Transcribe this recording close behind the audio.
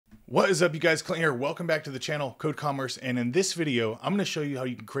What is up, you guys? Clint here. Welcome back to the channel, Code Commerce. And in this video, I'm going to show you how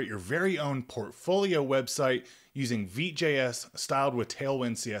you can create your very own portfolio website using Vite.js styled with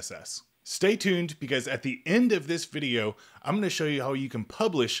Tailwind CSS. Stay tuned because at the end of this video, I'm going to show you how you can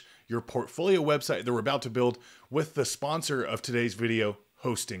publish your portfolio website that we're about to build with the sponsor of today's video,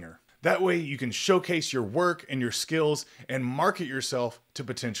 Hostinger. That way you can showcase your work and your skills and market yourself to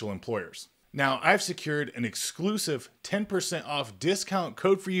potential employers. Now, I've secured an exclusive 10% off discount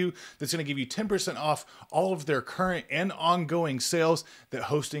code for you that's going to give you 10% off all of their current and ongoing sales that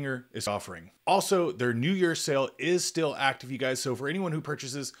Hostinger is offering. Also, their New Year's sale is still active, you guys. So for anyone who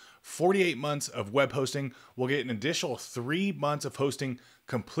purchases 48 months of web hosting, we'll get an additional 3 months of hosting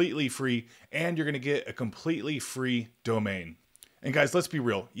completely free, and you're going to get a completely free domain. And guys, let's be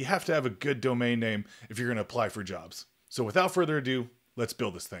real. You have to have a good domain name if you're going to apply for jobs. So without further ado, let's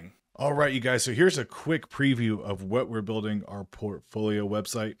build this thing. All right, you guys, so here's a quick preview of what we're building our portfolio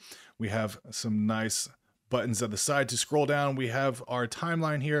website. We have some nice buttons at the side to scroll down. We have our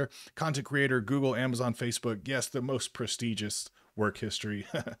timeline here, content creator, Google, Amazon, Facebook. Yes, the most prestigious work history.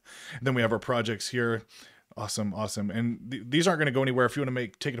 Then we have our projects here. Awesome, awesome. And these aren't going to go anywhere. If you want to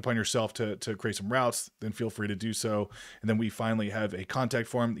take it upon yourself to create some routes, then feel free to do so. And then we finally have a contact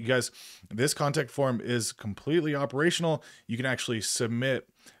form. You guys, this contact form is completely operational. You can actually submit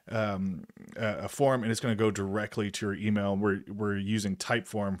a form and it's going to go directly to your email. We're using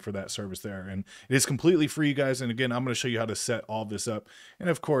Typeform for that service there. And it is completely free, you guys. And again, I'm going to show you how to set all this up. And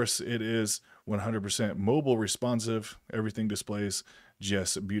of course, it is 100% mobile responsive. Everything displays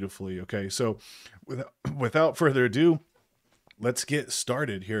just beautifully. Okay, so without further ado, let's get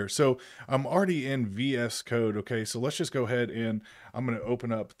started here. So I'm already in VS Code. Okay, so let's just go ahead and I'm going to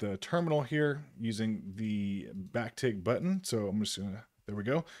open up the terminal here using the backtick button. So I'm just gonna, there we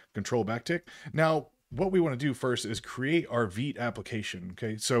go, control backtick. Now what we want to do first is create our Vite application.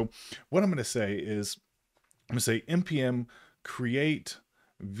 Okay, so what I'm going to say is I'm going to say npm create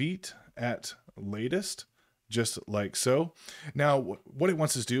Vite at latest, just like so. Now, what it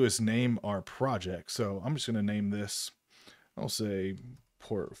wants us to do is name our project. So I'm just going to name this, I'll say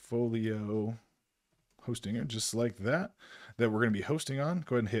portfolio Hostinger, just like that we're going to be hosting on.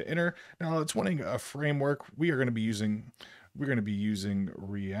 Go ahead and hit enter. Now it's wanting a framework. We're going to be using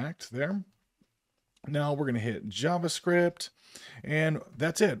React there. Now we're going to hit JavaScript, and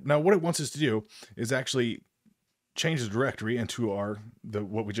that's it. Now what it wants us to do is actually change the directory into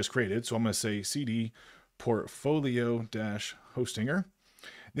what we just created. So I'm going to say cd portfolio-hostinger.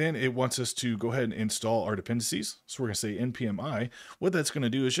 Then it wants us to go ahead and install our dependencies. So we're going to say npm i. What that's going to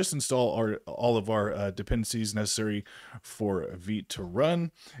do is just install all of our dependencies necessary for Vite to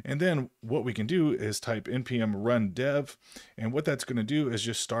run. And then what we can do is type npm run dev. And what that's going to do is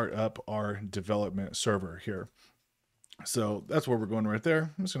just start up our development server here. So that's where we're going right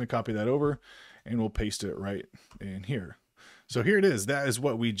there. I'm just going to copy that over and we'll paste it right in here. So here it is. That is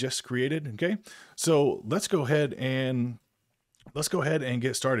what we just created. Okay. So let's go ahead and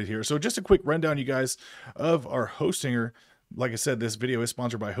get started here. So just a quick rundown, you guys, of our Hostinger. Like I said, this video is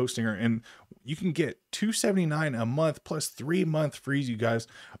sponsored by Hostinger, and you can get $279 a month plus 3-month free, you guys,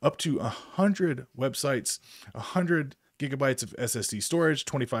 up to 100 websites, 100 gigabytes of SSD storage,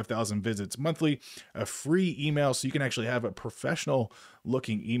 25,000 visits monthly, a free email, so you can actually have a professional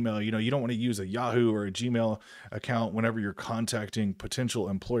looking email. You know, you don't want to use a Yahoo or a Gmail account whenever you're contacting potential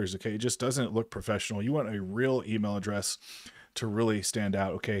employers. Okay, it just doesn't look professional. You want a real email address to really stand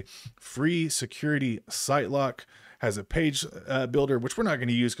out. Okay, free security site lock, has a page builder, which we're not going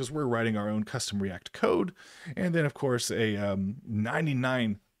to use because we're writing our own custom React code, and then of course a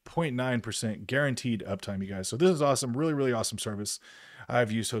 99.9% guaranteed uptime, you guys. So this is awesome. Really, really awesome service.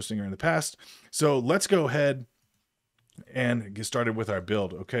 I've used Hostinger in the past. So let's go ahead and get started with our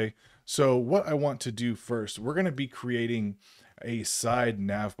build. Okay, so what I want to do first, we're going to be creating a side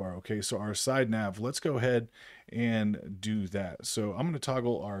nav bar. Okay, so our side nav, let's go ahead and do that. So I'm going to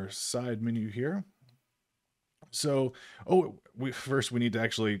toggle our side menu here. So first we need to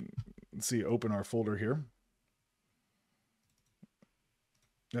actually open our folder here.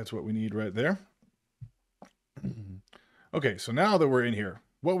 That's what we need right there. Okay, so now that we're in here,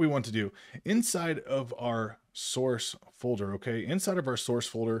 what we want to do inside of our source folder, okay, inside of our source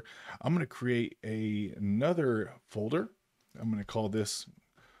folder, I'm going to create another folder. I'm going to call this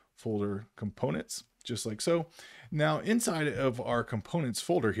folder components, just like so. Now inside of our components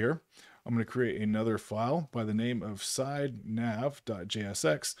folder here, I'm going to create another file by the name of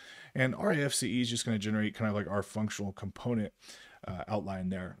sidenav.jsx, and RIFCE is just going to generate kind of like our functional component outline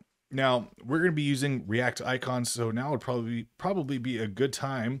there. Now we're going to be using React icons, so now would probably be a good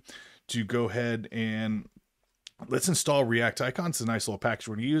time to go ahead and let's install React icons. It's a nice little package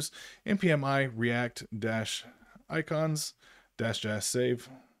we're going to use. npmi react-icons-js save,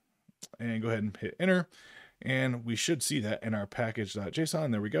 and go ahead and hit enter. And we should see that in our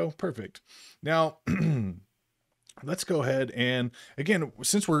package.json. There we go. Perfect. Now, let's go ahead and, again,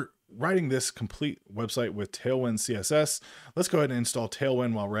 since we're writing this complete website with Tailwind CSS, let's go ahead and install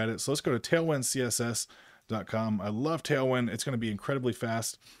Tailwind while we're at it. So let's go to tailwindcss.com. I love Tailwind. It's going to be incredibly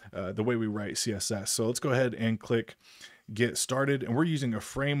fast the way we write CSS. So let's go ahead and click get started, and we're using a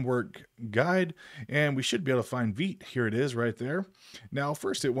framework guide, and we should be able to find Vite. Here it is right there. Now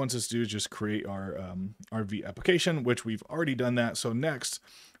first it wants us to do is just create our Vite application, which we've already done that. So next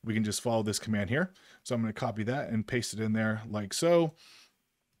we can just follow this command here. So I'm going to copy that and paste it in there like so.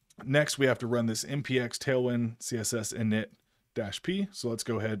 Next we have to run this npx tailwind css init-p. So let's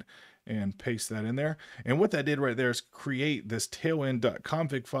go ahead and paste that in there. And what that did right there is create this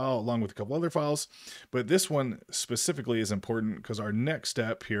tailwind.config file along with a couple other files. But this one specifically is important because our next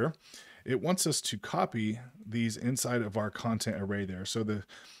step here, it wants us to copy these inside of our content array there. So the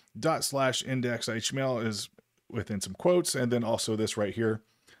 ./index.html is within some quotes, and then also this right here.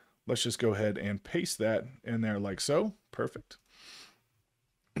 Let's just go ahead and paste that in there like so. Perfect.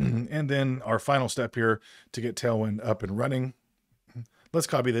 And then our final step here to get Tailwind up and running, let's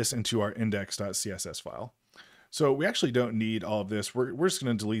copy this into our index.css file. So we actually don't need all of this. We're just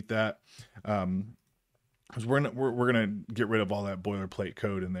going to delete that because we're going to get rid of all that boilerplate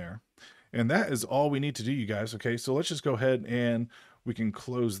code in there. And that is all we need to do, you guys. Okay, so let's just go ahead and we can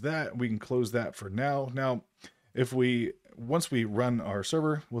close that. We can close that for now. Now, once we run our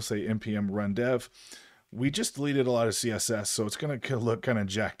server, we'll say npm run dev. We just deleted a lot of CSS, so it's going to look kind of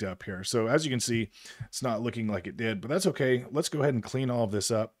jacked up here. So as you can see, it's not looking like it did, but that's okay. Let's go ahead and clean all of this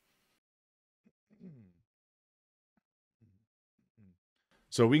up.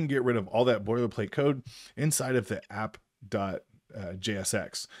 So we can get rid of all that boilerplate code inside of the app.jsx.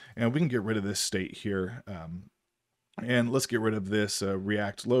 And we can get rid of this state here. And let's get rid of this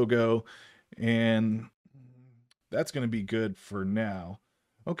React logo. And that's going to be good for now.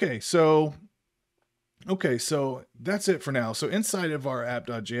 Okay, so that's it for now. So inside of our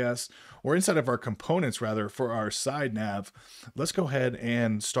app.js, or inside of our components rather, for our side nav, let's go ahead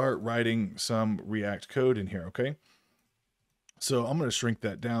and start writing some React code in here, okay? So I'm going to shrink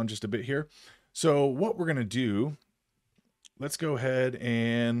that down just a bit here. So what we're going to do, let's go ahead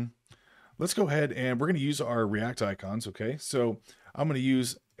and we're going to use our React icons, okay? So I'm going to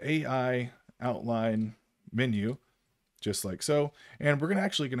use AI outline menu, just like so. And we're going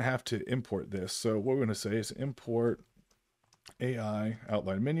to have to import this. So what we're going to say is import AI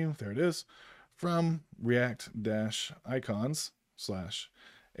outline menu. There it is, from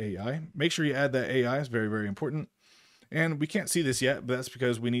react-icons/AI. Make sure you add that AI. It's very, very important. And we can't see this yet, but that's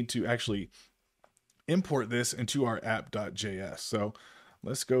because we need to actually import this into our app.js. So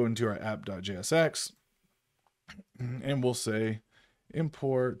let's go into our app.jsx and we'll say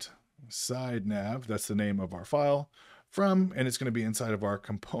import side nav. That's the name of our file. From, and it's going to be inside of our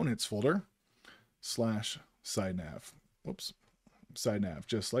components folder /side nav. Whoops, side nav,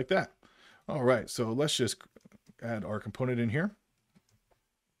 just like that. All right, so let's just add our component in here.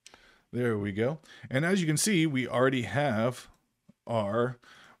 There we go. And as you can see, we already have our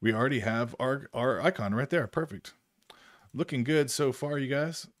icon right there. Perfect. Looking good so far, you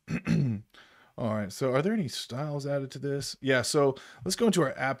guys. All right, so are there any styles added to this? Yeah, so let's go into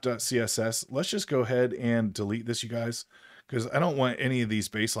our app.css. Let's just go ahead and delete this, you guys, because I don't want any of these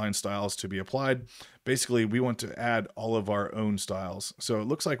baseline styles to be applied. Basically, we want to add all of our own styles. So it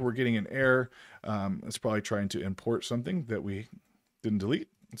looks like we're getting an error. It's probably trying to import something that we didn't delete.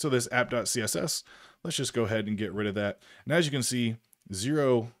 So this app.css, let's just go ahead and get rid of that. And as you can see,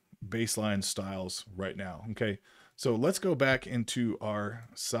 0 baseline styles right now, okay? So let's go back into our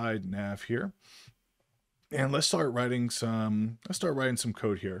side nav here, and let's start writing some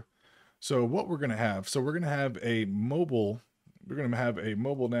code here. So what we're going to have, we're going to have a mobile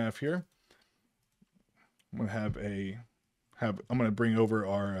nav here. I'm going to bring over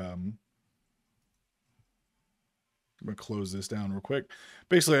our, I'm going to close this down real quick.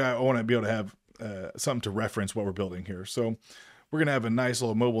 Basically, I want to be able to have something to reference what we're building here. So we're going to have a nice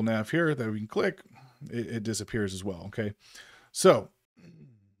little mobile nav here that we can click. It disappears as well, okay? So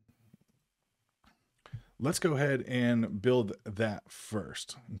let's go ahead and build that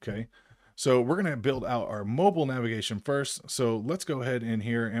first, okay? So we're going to build out our mobile navigation first. So let's go ahead in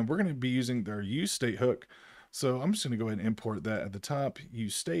here, and we're going to be using their use state hook. So I'm just going to go ahead and import that at the top,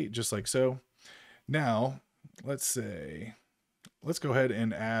 use state, just like so. Now, let's go ahead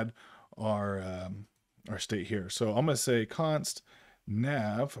and add our state here. So I'm going to say const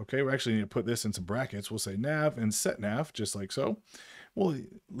nav. Okay, we actually need to put this in some brackets. We'll say nav and set nav, just like so. We'll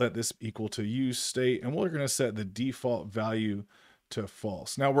let this equal to use state, and we're going to set the default value to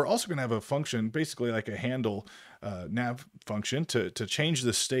false. Now we're also going to have a function, basically like a handle nav function, to change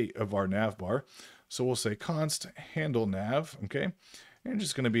the state of our nav bar. So we'll say const handle nav, okay? And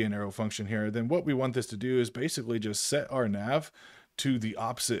just going to be an arrow function here. Then what we want this to do is basically just set our nav to the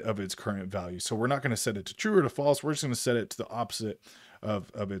opposite of its current value. So we're not going to set it to true or to false. We're just going to set it to the opposite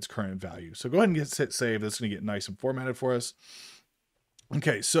of its current value. So go ahead and hit save. That's going to get nice and formatted for us.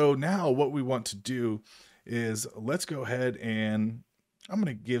 Okay, so now what we want to do is let's go ahead and I'm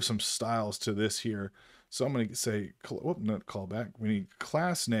going to give some styles to this here. So I'm going to say, not callback, we need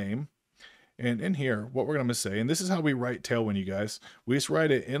class name. And in here, what we're going to say, and this is how we write Tailwind, you guys, we just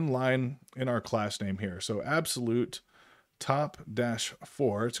write it in line in our class name here. So absolute top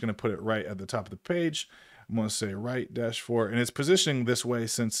 -4, it's going to put it right at the top of the page. I'm going to say right -4, and it's positioning this way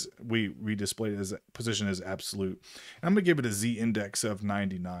since we displayed it as position as absolute. And I'm going to give it a Z index of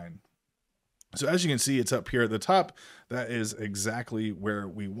 99. So as you can see, it's up here at the top. That is exactly where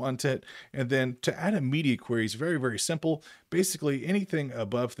we want it. And then to add a media query is very, very simple. Basically anything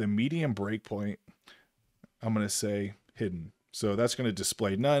above the median breakpoint, I'm going to say hidden. So that's going to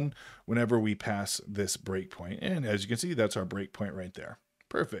display none whenever we pass this breakpoint. And as you can see, that's our breakpoint right there.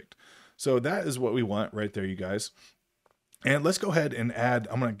 Perfect. So that is what we want right there, you guys. And let's go ahead and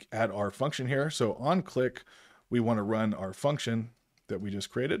I'm going to add our function here. So on click, we want to run our function that we just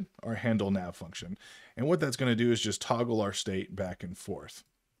created, our handle nav function. And what that's going to do is just toggle our state back and forth.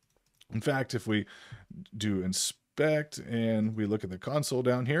 In fact, if we do inspect and we look at the console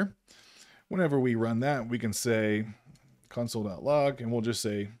down here, whenever we run that, we can say console.log and we'll just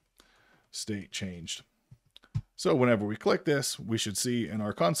say state changed. So whenever we click this, we should see in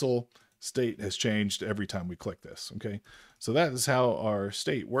our console state has changed every time we click this. Okay, so that is how our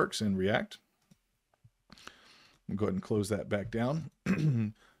state works in React. I'll go ahead and close that back down.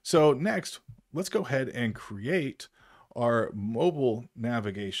 So next, let's go ahead and create our mobile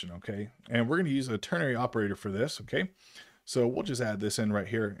navigation, okay? And we're going to use a ternary operator for this, okay? So we'll just add this in right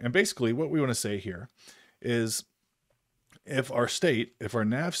here. And basically what we want to say here is if our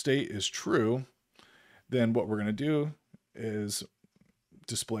nav state is true, then what we're going to do is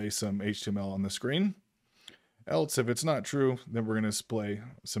display some HTML on the screen. Else, if it's not true, then we're going to display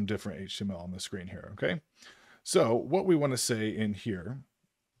some different HTML on the screen here, okay? So what we want to say in here,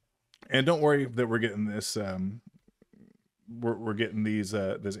 and don't worry that we're getting this, we're getting these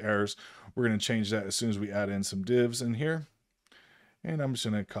errors. We're going to change that as soon as we add in some divs in here. And I'm just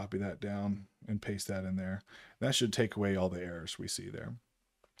going to copy that down and paste that in there. That should take away all the errors we see there.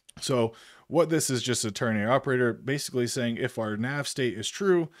 So what this is just a ternary operator, basically saying if our nav state is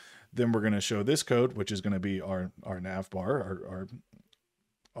true, then we're going to show this code, which is going to be our nav bar,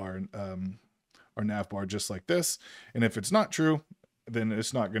 our nav bar just like this. And if it's not true, then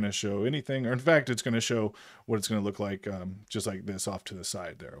it's not going to show anything, or in fact, it's going to show what it's going to look like just like this off to the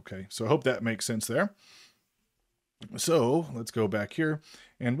side there. Okay, so I hope that makes sense there. So let's go back here,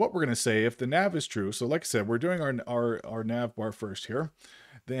 and what we're going to say if the nav is true. So like I said, we're doing our nav bar first here.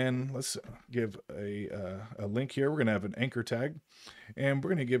 Then let's give a link here. We're going to have an anchor tag, and we're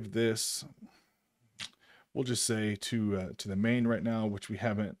going to give this, we'll just say to the main right now, which we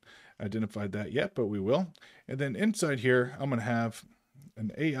haven't identified that yet, but we will. And then inside here, I'm going to have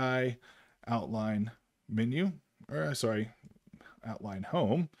an AI outline menu, or sorry, outline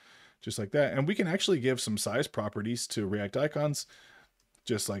home, just like that. And we can actually give some size properties to React icons,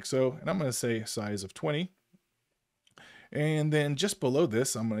 just like so. And I'm going to say size of 20. And then just below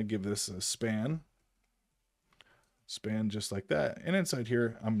this, I'm going to give this a span just like that. And inside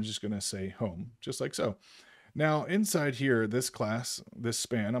here, I'm just going to say home, just like so. Now inside here, this class, this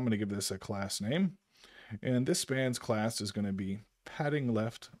span, I'm going to give this a class name. And this span's class is going to be padding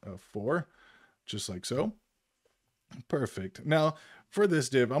left of 4, just like so. Perfect. Now for this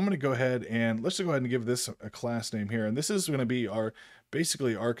div, I'm going to go ahead and let's just go ahead and give this a class name here. And this is going to be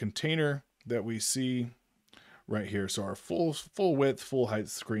basically our container that we see right here. So our full width, full height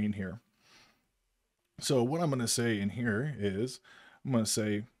screen here. So what I'm going to say in here is I'm going to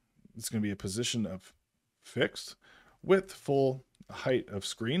say it's going to be a position of fixed, width, full, height of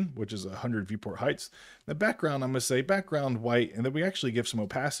screen, which is 100 viewport heights. The background, I'm going to say background white, and then we actually give some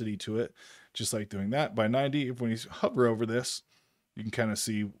opacity to it, just like doing that by 90. If when you hover over this, you can kind of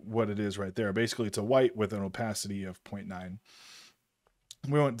see what it is right there. Basically, it's a white with an opacity of 0.9.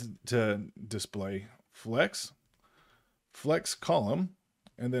 We want to display flex column,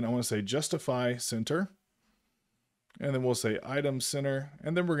 and then I want to say justify center, and then we'll say item center,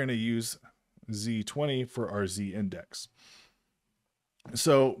 and then we're going to use Z20 for our Z index.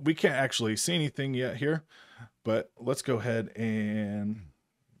 So we can't actually see anything yet here, but let's go ahead and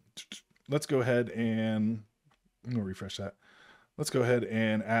I'm gonna refresh that. Let's go ahead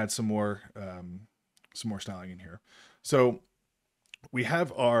and add some more styling in here. So we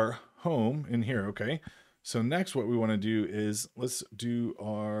have our home in here. Okay. So next what we want to do is let's do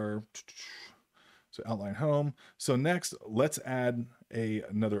our outline home. So next let's add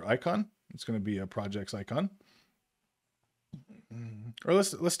another icon. It's going to be a projects icon. Or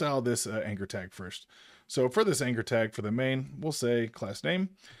let's style this anchor tag first. So for this anchor tag for the main, we'll say class name.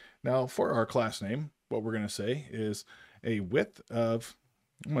 Now for our class name, what we're going to say is a width of,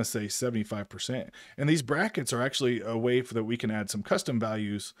 I'm going to say 75%. And these brackets are actually a way that we can add some custom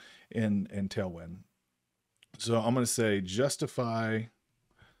values in Tailwind. So I'm going to say justify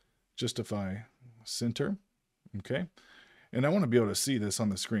center. Okay. And I want to be able to see this on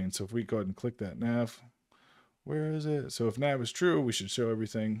the screen. So if we go ahead and click that nav, where is it? So if nav is true, we should show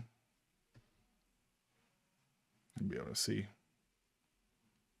everything and be able to see.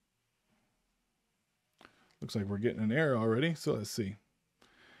 Looks like we're getting an error already. So let's see.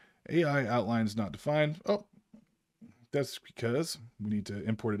 AI outline is not defined. Oh, that's because we need to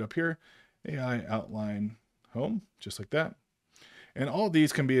import it up here. AI outline home, just like that. And all of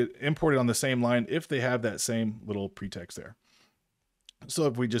these can be imported on the same line if they have that same little pretext there. So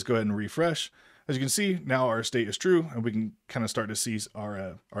if we just go ahead and refresh, as you can see, now our state is true and we can kind of start to see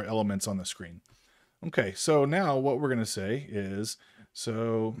our elements on the screen. Okay, so now what we're going to say is,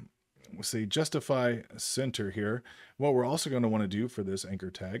 so we'll say justify center here. What we're also going to want to do for this anchor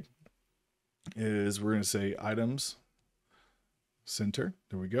tag is we're going to say items center.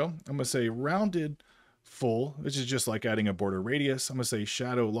 There we go. I'm going to say rounded full, which is just like adding a border radius. I'm going to say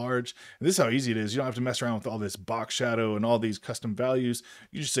shadow large. And this is how easy it is. You don't have to mess around with all this box shadow and all these custom values.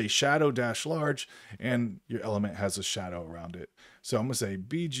 You just say shadow dash large and your element has a shadow around it. So I'm going to say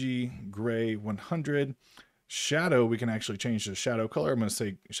BG gray 100. Shadow, we can actually change the shadow color. I'm going to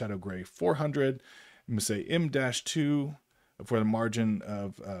say shadow gray 400. I'm going to say M-2 for the margin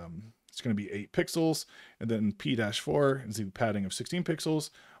of, it's going to be 8 pixels. And then P-4 is the padding of 16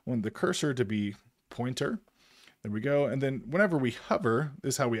 pixels. I want the cursor to be pointer. There we go. And then whenever we hover,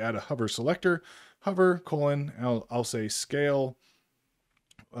 this is how we add a hover selector. Hover colon, I'll say scale,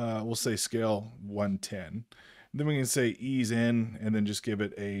 we'll say scale 110. Then we can say ease in and then just give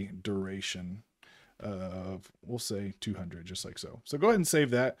it a duration of, we'll say 200, just like so. So go ahead and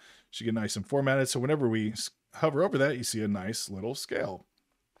save that. Should get nice and formatted. So whenever we hover over that, you see a nice little scale.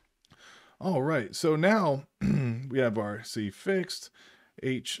 All right. So now we have our C fixed.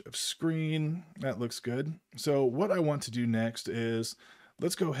 H of screen, that looks good. So what I want to do next is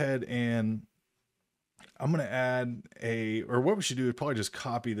let's go ahead and I'm going to add or what we should do is probably just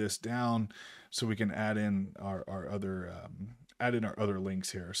copy this down so we can add in our other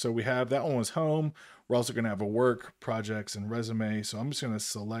links here. So we have that one was home. We're also going to have a work, projects, and resume. So I'm just going to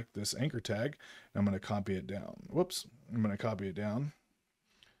select this anchor tag and I'm going to copy it down. Whoops, I'm going to copy it down.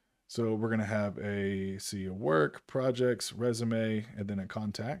 So we're going to have a work, projects, resume, and then a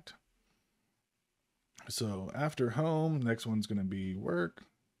contact. So after home, next one's going to be work.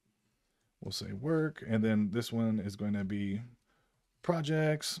 We'll say work. And then this one is going to be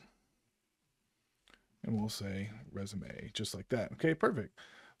projects. And we'll say resume, just like that. Okay, perfect.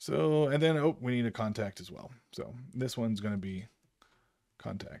 So, and then, oh, we need a contact as well. So this one's going to be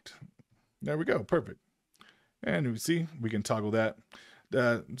contact. There we go, perfect. And we see, we can toggle that.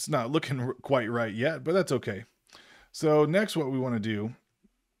 It's not looking quite right yet, but that's okay. So next what we want to do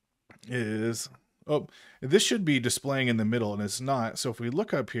is, oh, this should be displaying in the middle and it's not. So if we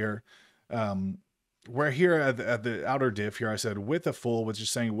look up here, where here at the outer div here, I said width of full, which is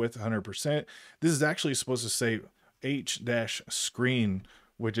saying width 100%. This is actually supposed to say H-screen,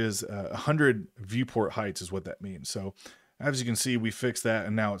 which is 100 viewport heights is what that means. So as you can see, we fixed that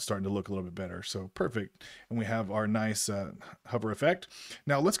and now it's starting to look a little bit better. So perfect. And we have our nice hover effect.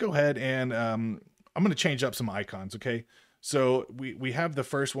 Now let's go ahead and I'm going to change up some icons. Okay. So we have the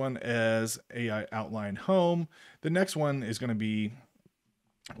first one as AI outline home. The next one is going to be,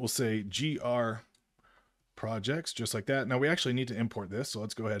 we'll say GR projects, just like that. Now we actually need to import this. So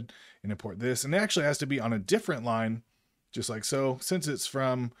let's go ahead and import this. And it actually has to be on a different line, just like so. Since it's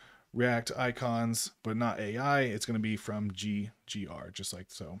from React icons, but not AI, it's going to be from GR, just like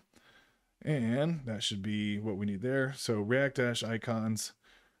so. And that should be what we need there. So React-icons,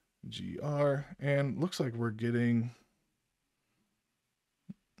 GR, and looks like we're getting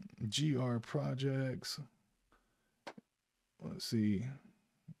GR projects. Let's see.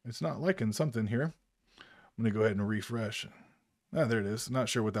 It's not liking something here. I'm going to go ahead and refresh. Ah, there it is. Not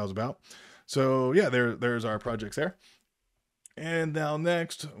sure what that was about. So yeah, there's our projects there. And now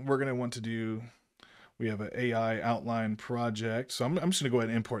next, we're going to want to do, we have an AI outline project. So I'm just going to go ahead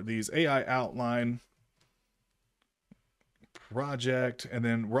and import these AI outline project. And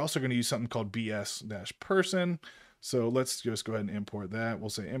then we're also going to use something called bs-person. So let's just go ahead and import that. We'll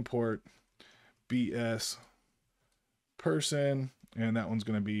say import bs person, and that one's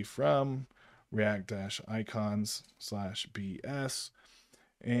going to be from react-icons/bs.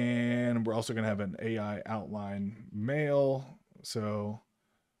 And we're also going to have an AI outline mail. So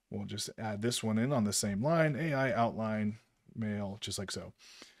we'll just add this one in on the same line, AI outline mail, just like so.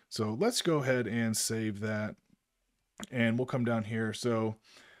 So let's go ahead and save that. And we'll come down here. So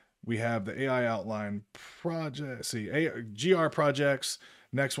we have the AI outline project, see, GR projects.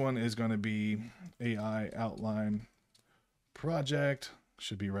 Next one is going to be AI outline project,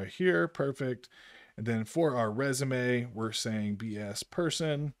 should be right here. Perfect. And then for our resume, we're saying BS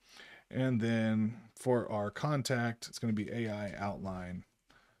person. And then for our contact, it's going to be AI outline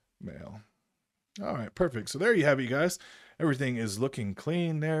mail. All right, perfect. So there you have it, you guys. Everything is looking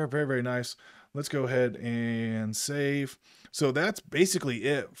clean there. Very, very nice. Let's go ahead and save. So that's basically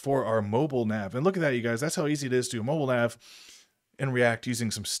it for our mobile nav. And look at that, you guys. That's how easy it is to do a mobile nav in React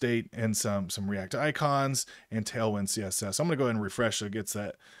using some state and some React icons and Tailwind CSS. I'm going to go ahead and refresh so it gets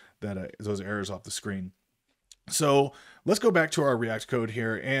those errors off the screen. So let's go back to our React code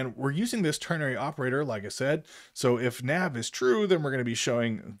here, and we're using this ternary operator, like I said. So if nav is true, then we're going to be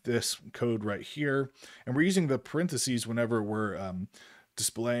showing this code right here. And we're using the parentheses whenever we're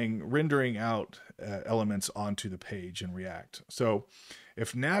rendering out elements onto the page in React. So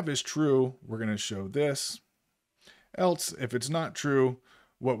if nav is true, we're going to show this. Else, if it's not true,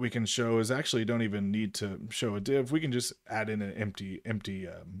 what we can show is actually don't even need to show a div. We can just add in an empty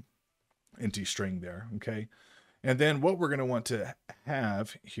string there, okay? And then what we're going to want to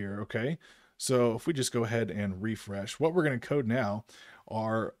have here, okay? So if we just go ahead and refresh, what we're going to code now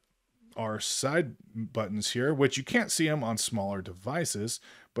are our side buttons here, which you can't see them on smaller devices,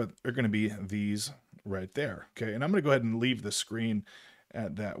 but they're going to be these right there, okay? And I'm going to go ahead and leave the screen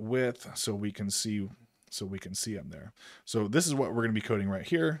at that width so we can see them there. So this is what we're going to be coding right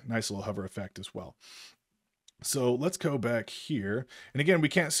here. Nice little hover effect as well. So let's go back here. And again, we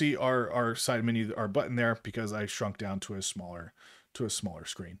can't see our side menu, our button there, because I shrunk down to a smaller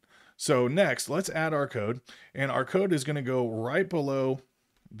screen. So next, let's add our code. And our code is going to go right below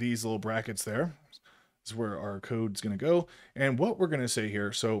these little brackets there. This is where our code's going to go. And what we're going to say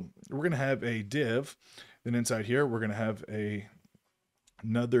here, so we're going to have a div. Then inside here, we're going to have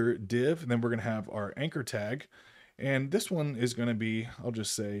another div, and then we're going to have our anchor tag. And this one is going to be, I'll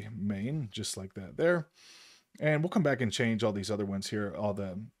just say main, just like that there. And we'll come back and change all these other ones here,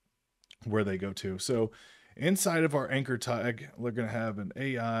 where they go to. So inside of our anchor tag, we're going to have an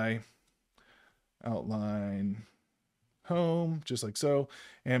AI outline home, just like so.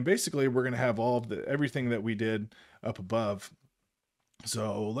 And basically we're going to have everything that we did up above.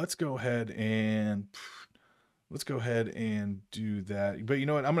 So let's go ahead and do that. But you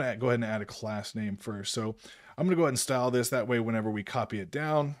know what? I'm going to go ahead and add a class name first. So I'm going to go ahead and style this. That way, whenever we copy it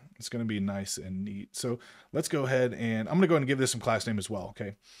down, it's going to be nice and neat. So let's go ahead and I'm going to go ahead and give this some class name as well.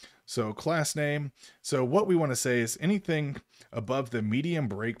 Okay. So class name. So what we want to say is anything above the medium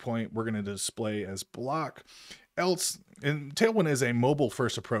breakpoint, we're going to display as block. Else, and Tailwind is a mobile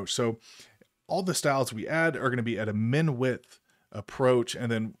first approach. So all the styles we add are going to be at a min width approach,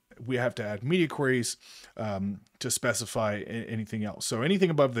 and then we have to add media queries to specify anything else. So anything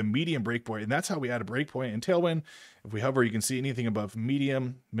above the medium breakpoint, and that's how we add a breakpoint in Tailwind. If we hover, you can see anything above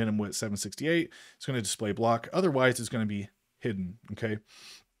medium, minimum width 768, it's going to display block. Otherwise, it's going to be hidden, okay?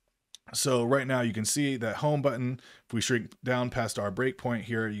 So right now you can see that home button, if we shrink down past our breakpoint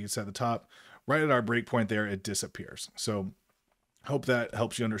here, you can see at the top, right at our breakpoint there, it disappears. So hope that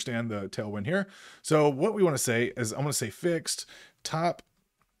helps you understand the Tailwind here. So what we want to say is I'm going to say fixed top,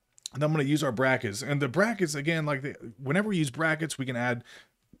 and I'm going to use our brackets. And the brackets, again, whenever we use brackets, we can add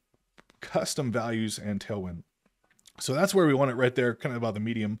custom values and Tailwind. So that's where we want it, right there, kind of about the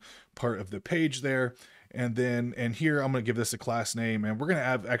medium part of the page there. And here I'm going to give this a class name, and we're going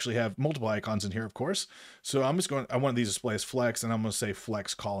to actually have multiple icons in here, of course. So I want these to display as flex, and I'm going to say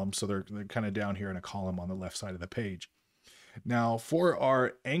flex column. So they're kind of down here in a column on the left side of the page. Now for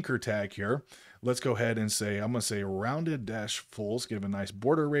our anchor tag here, let's go ahead and say, I'm going to say rounded dash fulls, give a nice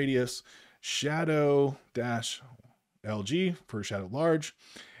border radius, shadow dash LG for shadow large.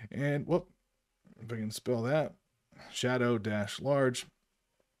 And if I can spell that, shadow dash large.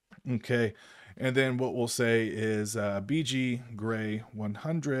 Okay. And then what we'll say is BG gray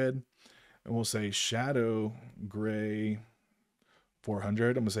 100, and we'll say shadow gray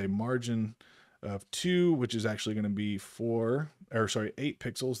 400. I'm going to say margin of 2, which is actually going to be 8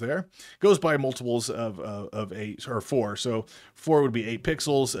 pixels there. Goes by multiples of 8 or 4. So 4 would be 8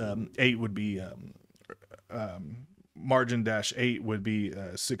 pixels. 8 would be margin dash 8 would be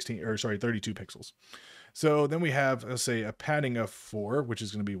 32 pixels. So then we have, let's say, a padding of 4, which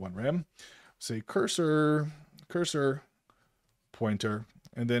is going to be 1 rem. Say cursor, pointer,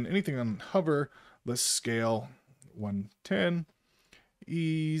 and then anything on hover, let's scale 110,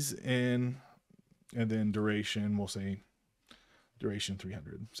 ease in, and then duration, we'll say duration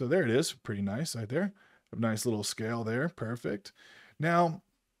 300. So there it is, pretty nice right there. A nice little scale there, perfect. Now,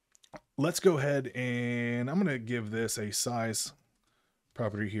 let's go ahead and I'm gonna give this a size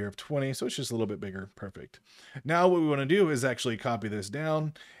property here of 20, so it's just a little bit bigger, perfect. Now what we wanna do is actually copy this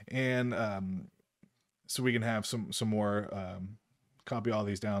down, and so we can have some more, copy all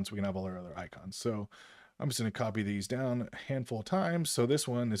these down so we can have all our other icons. So I'm just going to copy these down a handful of times. So this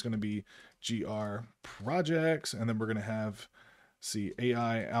one is going to be GR projects, and then we're going to have, see,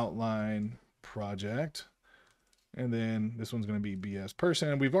 AI outline project. And then this one's going to be BS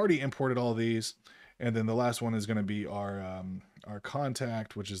person. We've already imported all these. And then the last one is going to be our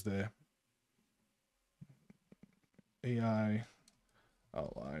contact, which is the AI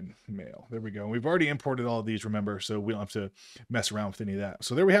outline mail. There we go. We've already imported all of these, remember, so we don't have to mess around with any of that.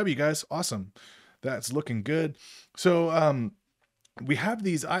 So there we have you guys. Awesome. That's looking good. So we have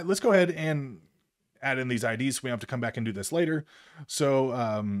these. Let's go ahead and add in these IDs. We have to come back and do this later.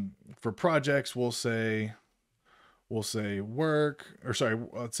 So for projects, we'll say work, or sorry,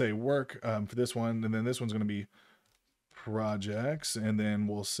 let's say work for this one, and then this one's going to be projects, and then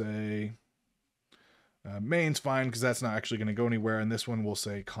we'll say main's fine because that's not actually going to go anywhere, and this one we'll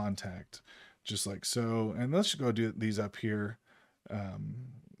say contact, just like so. And let's go do these up here.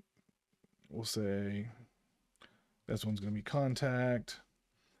 We'll say this one's going to be contact,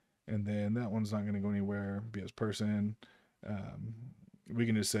 and then that one's not going to go anywhere, BS person. We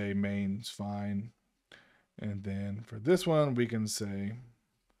can just say main's fine. And then for this one, we can say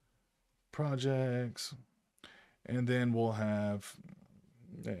projects, and then we'll have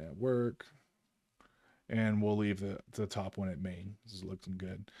work, and we'll leave the top one at main. This is looking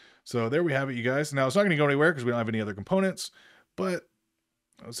good. So there we have it, you guys. Now it's not going to go anywhere because we don't have any other components, but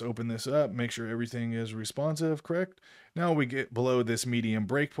let's open this up, make sure everything is responsive, correct? Now we get below this medium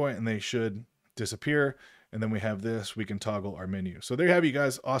breakpoint and they should disappear. And then we have this, we can toggle our menu. So there you have you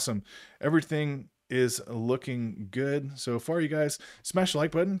guys. Awesome. Everything is looking good so far, you guys. Smash the like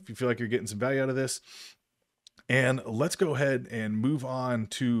button if you feel like you're getting some value out of this. And let's go ahead and move on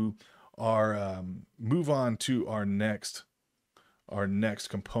to our next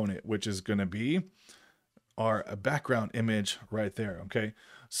component, which is going to be our background image right there. Okay,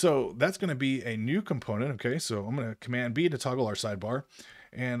 so that's going to be a new component. Okay, so I'm going to Command B to toggle our sidebar,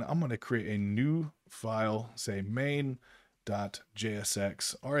 and I'm going to create a new file, say main.jsx.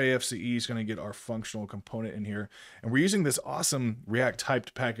 Our AFCE is going to get our functional component in here, and we're using this awesome React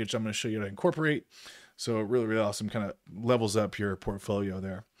typed package I'm going to show you how to incorporate. So really, really awesome, kind of levels up your portfolio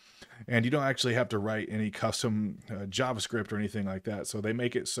there. And you don't actually have to write any custom JavaScript or anything like that. So they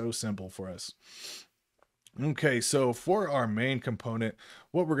make it so simple for us. Okay, so for our main component,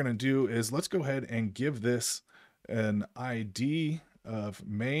 what we're going to do is let's go ahead and give this an ID of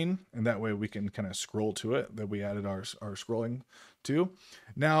main, and that way we can kind of scroll to it that we added our scrolling to.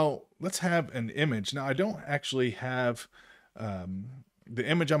 Now let's have an image. Now I don't actually have the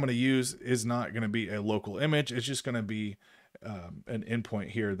image I'm going to use is not going to be a local image. It's just going to be an endpoint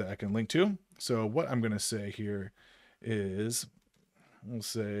here that I can link to. So what I'm going to say here is, we'll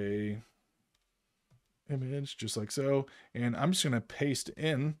say image, just like so. And I'm just going to paste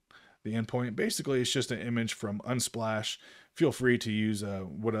in the endpoint. Basically, it's just an image from Unsplash. Feel free to use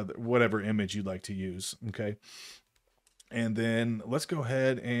whatever image you'd like to use. Okay. And then let's go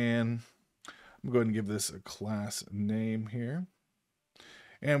ahead and I'm going to go ahead and give this a class name here.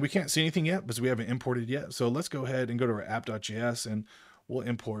 And we can't see anything yet because we haven't imported yet. So let's go ahead and go to our app.js and we'll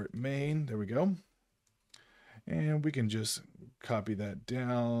import main. There we go. And we can just copy that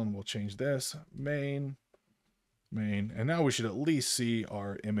down. We'll change this main. And now we should at least see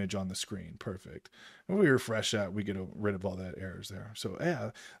our image on the screen. Perfect. When we refresh that, we get rid of all that errors there. So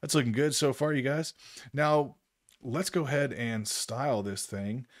yeah, that's looking good so far, you guys. Now let's go ahead and style this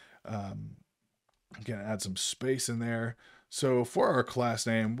thing. Again, add some space in there. So for our class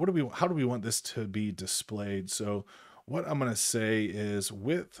name, how do we want this to be displayed? So what I'm going to say is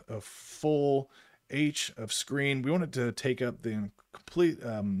width of full H of screen. We want it to take up the complete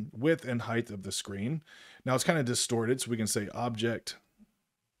width and height of the screen. Now it's kind of distorted, so we can say object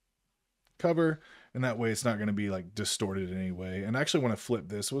cover, and that way it's not going to be like distorted in any way. And I actually want to flip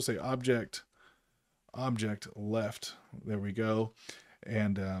this. We'll say object object left. There we go.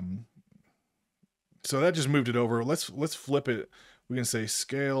 And so that just moved it over. Let's flip it. We can say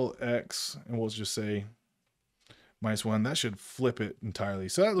scale X, and we'll just say -1. That should flip it entirely.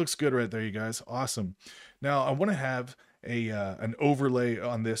 So that looks good right there, you guys. Awesome. Now I want to have an overlay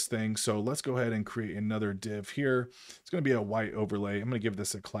on this thing. So let's go ahead and create another div here. It's going to be a white overlay. I'm going to give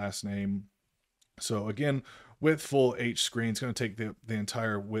this a class name. So again, with full H screen, it's going to take the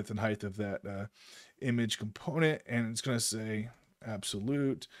entire width and height of that image component, and it's going to say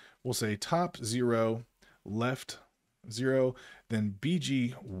absolute. We'll say top 0, left 0, then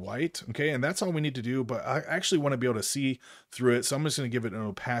BG white. Okay, and that's all we need to do, but I actually want to be able to see through it, so I'm just going to give it an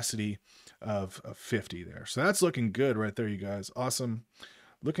opacity of 50 there. So that's looking good right there, you guys. Awesome.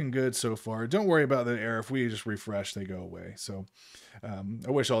 Looking good so far. Don't worry about the error. If we just refresh, they go away. So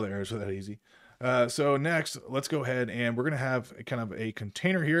I wish all the errors were that easy. So next, let's go ahead and we're going to have kind of a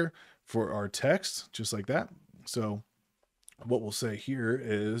container here for our text, just like that. So what we'll say here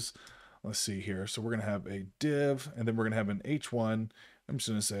is, let's see here. So we're going to have a div, and then we're going to have an H1. I'm just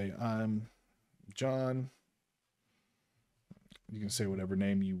going to say, I'm John. You can say whatever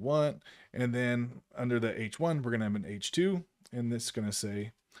name you want. And then under the H1, we're going to have an H2. And this is going to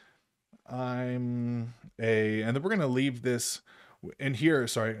say, I'm a, and then we're going to leave this in here.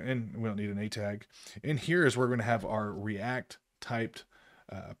 Sorry, and we don't need an A tag. In here is where we're going to have our React typed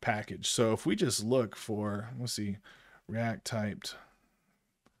package. So if we just look for, let's see, React typed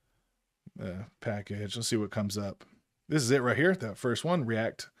package, let's see what comes up. This is it right here, that first one,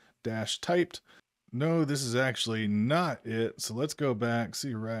 React -typed. No, this is actually not it. So let's go back,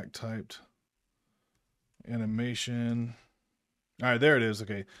 see React typed animation. All right, there it is.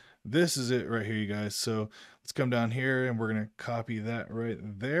 Okay, this is it right here, you guys. So let's come down here and we're going to copy that right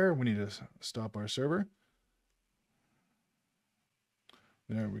there. We need to stop our server.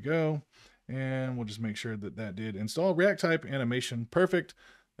 There we go. And we'll just make sure that that did install React type animation. Perfect.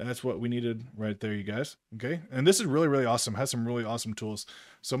 That's what we needed right there, you guys. Okay, and this is really, really awesome. Has some really awesome tools.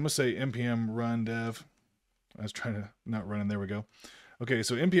 So I'm going to say npm run dev. I was trying to not run, and there we go. Okay,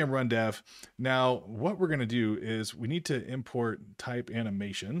 so npm run dev. Now, what we're going to do is we need to import type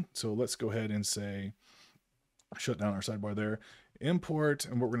animation. So let's go ahead and say, shut down our sidebar there. Import,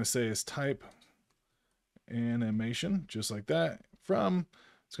 and what we're going to say is type animation, just like that. From,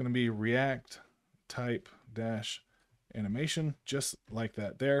 it's going to be React type dash animation, just like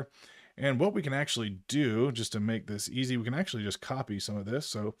that there. And what we can actually do, just to make this easy, we can actually just copy some of this.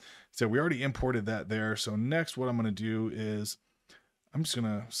 So we already imported that there. So next, what I'm going to do is I'm just going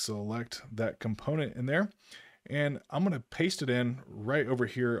to select that component in there, and I'm going to paste it in right over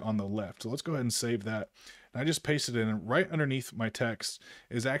here on the left. So let's go ahead and save that. And I just pasted it in right underneath my text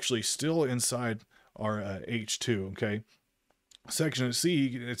is actually still inside our H2. Okay. Section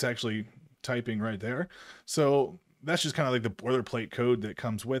C, it's actually typing right there. So that's just kind of like the boilerplate code that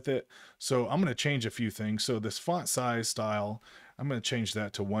comes with it. So I'm going to change a few things. So this font size style, I'm going to change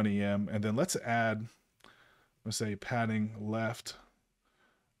that to 1EM. And then let's add, let's say padding left.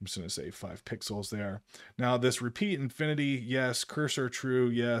 I'm just going to say 5 pixels there. Now this repeat infinity, yes. Cursor true,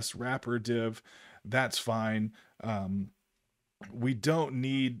 yes. Wrapper div, that's fine. We don't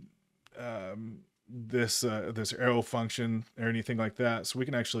need this arrow function or anything like that. So we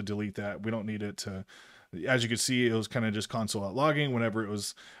can actually delete that. We don't need it to, as you can see, it was kind of just console out logging whenever it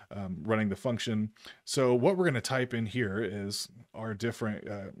was running the function. So what we're going to type in here is our different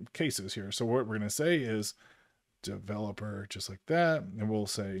cases here. So what we're going to say is developer, just like that. And we'll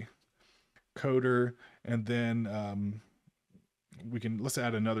say coder. And then let's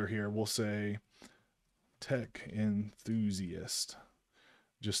add another here. We'll say tech enthusiast,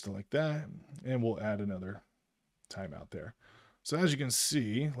 just like that. And we'll add another timeout there. So as you can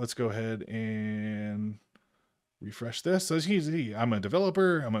see, let's go ahead and refresh this. So as you can see, I'm a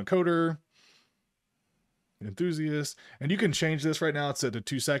developer, I'm a coder, enthusiast, and you can change this right now. It's set to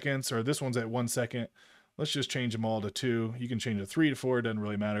 2 seconds, or this one's at 1 second. Let's just change them all to 2. You can change it 3 to 4, it doesn't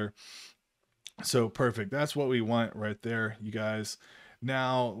really matter. So perfect. That's what we want right there, you guys.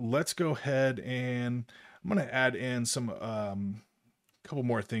 Now let's go ahead and I'm going to add in some couple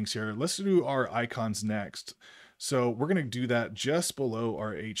more things here. Let's do our icons next. So we're going to do that just below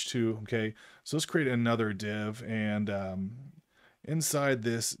our H2. Okay, so let's create another div, and inside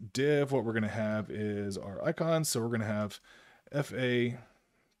this div, what we're going to have is our icons. So we're going to have FA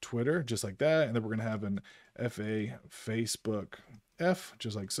Twitter, just like that, and then we're going to have an FA Facebook F,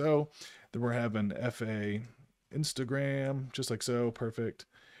 just like so. Then we're having FA Instagram, just like so. Perfect.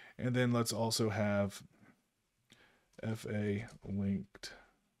 And then let's also have FA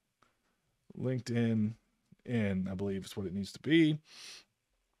LinkedIn in, I believe is what it needs to be.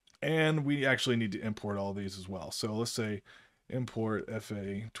 And we actually need to import all these as well. So let's say import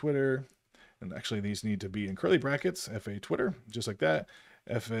FA Twitter. And actually these need to be in curly brackets, FA Twitter, just like that.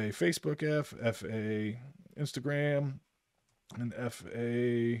 FA Facebook FA Instagram, and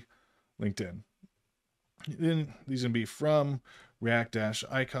FA LinkedIn. Then these are going to be from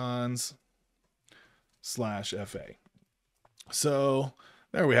React-icons/FA. So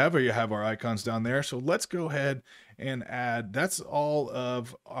there we have it. You have our icons down there. So let's go ahead and add, that's all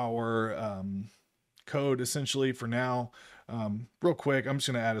of our code essentially for now. Real quick, I'm just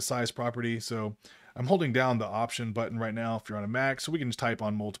going to add a size property. So I'm holding down the option button right now if you're on a Mac, so we can just type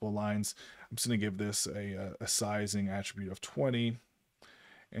on multiple lines. I'm just going to give this a sizing attribute of 20.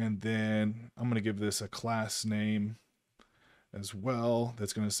 And then I'm going to give this a class name as well.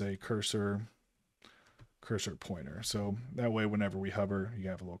 That's going to say cursor pointer. So that way, whenever we hover, you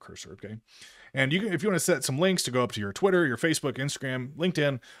have a little cursor, okay? And you can, if you want to set some links to go up to your Twitter, your Facebook, Instagram,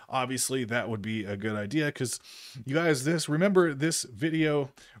 LinkedIn, obviously that would be a good idea, because you guys, remember this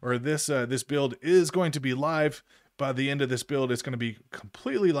video or this build is going to be live. By the end of this build, it's going to be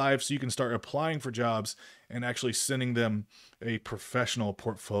completely live, so you can start applying for jobs and actually sending them a professional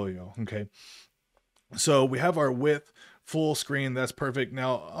portfolio, okay? So we have our width full screen. That's perfect.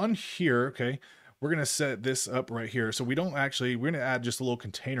 Now on here, okay, we're going to set this up right here. So we don't actually, we're going to add just a little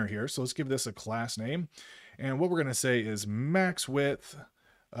container here. So let's give this a class name. And what we're going to say is max width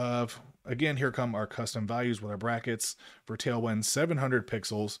of, again, here come our custom values with our brackets for Tailwind, 700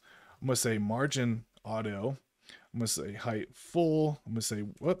 pixels. I'm going to say margin auto. I'm going to say height full. I'm going to say,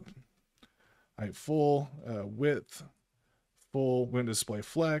 height full, width full, we're going to display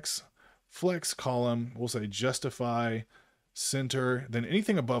flex column. We'll say justify center. Then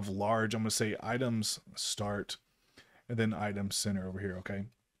anything above large, I'm going to say items start, and then item center over here. Okay.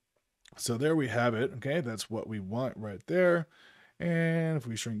 So there we have it. Okay. That's what we want right there. And if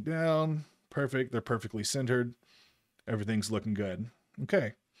we shrink down, perfect. They're perfectly centered. Everything's looking good.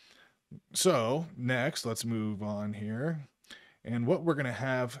 Okay. So next, let's move on here. And what we're going to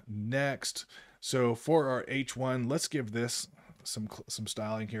have next. So for our H1, let's give this some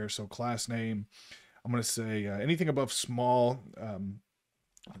styling here. So class name, I'm going to say anything above small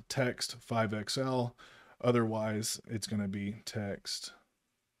text 5XL. Otherwise, it's going to be text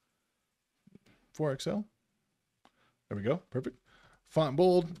 4XL. There we go. Perfect. Font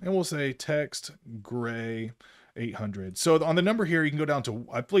bold, and we'll say text gray 800. So on the number here, you can go down to,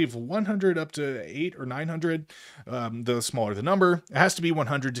 I believe, 100 up to 8 or 900. The smaller the number, it has to be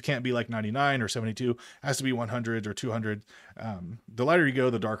 100. It can't be like 99 or 72. It has to be 100 or 200. The lighter you go,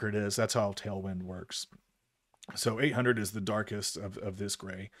 the darker it is. That's how Tailwind works. So 800 is the darkest of this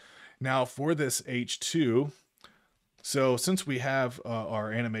gray. Now for this H2, so since we have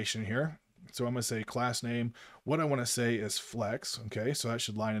our animation here, so I'm going to say class name. What I want to say is flex. Okay, so that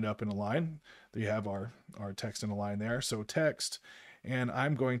should line it up in a line. There you have our text in a line there. So text, and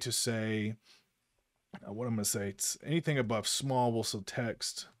I'm going to say, what I'm going to say, it's anything above small, we'll say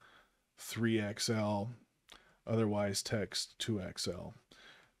text 3XL, otherwise text 2XL.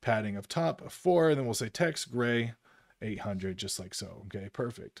 Padding of top 4, and then we'll say text gray 800, just like so. Okay,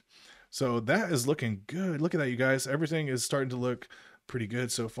 perfect. So that is looking good. Look at that, you guys. Everything is starting to look pretty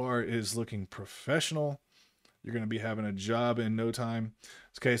good so far. It is looking professional. You're going to be having a job in no time.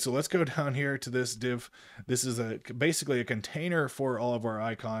 Okay, so let's go down here to this div. This is basically a container for all of our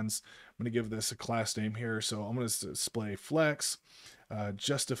icons. I'm going to give this a class name here. So I'm going to display flex,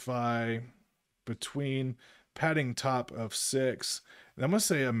 justify between, padding top of 6. And I'm going to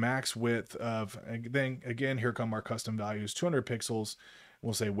say a max width of, then again, here come our custom values, 200 pixels.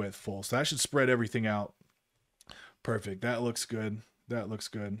 We'll say width full. So that should spread everything out. Perfect. That looks good. That looks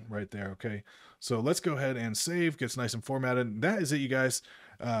good right there. Okay, so let's go ahead and save. Gets nice and formatted. That is it, you guys.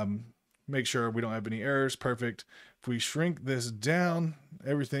 Make sure we don't have any errors. Perfect. If we shrink this down,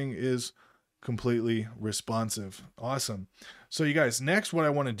 everything is completely responsive. Awesome. So you guys, next what I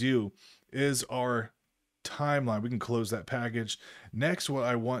want to do is our timeline. We can close that package. Next, what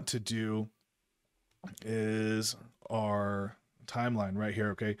I want to do is our timeline right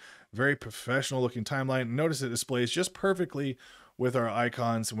here. Okay, very professional looking timeline. Notice it displays just perfectly with our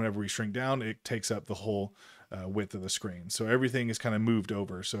icons. Whenever we shrink down, it takes up the whole width of the screen. So everything is kind of moved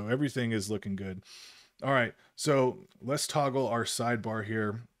over. So everything is looking good. All right, so let's toggle our sidebar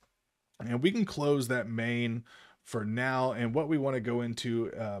here, and we can close that main for now. And what we want to go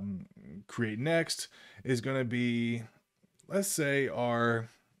into create next is going to be, let's say we're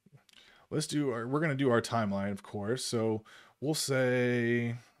going to do our timeline, of course. So we'll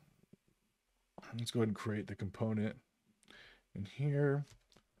say, let's go ahead and create the component in here,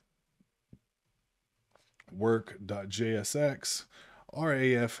 work.jsx.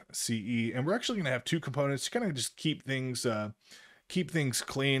 RAFCE, and we're actually going to have two components to kind of just keep things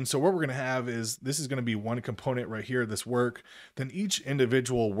clean. So what we're going to have is, this is going to be one component right here, this work. Then each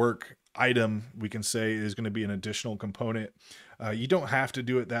individual work item, we can say, is going to be an additional component. You don't have to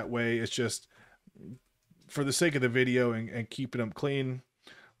do it that way. It's just for the sake of the video and keeping them clean,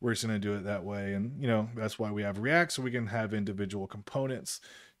 we're just going to do it that way. And, you know, that's why we have React, so we can have individual components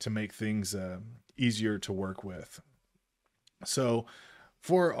to make things easier to work with. So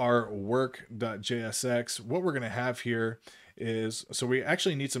for our work.jsx, what we're going to have here is, so we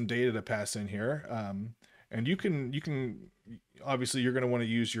actually need some data to pass in here. And you can obviously you're going to want to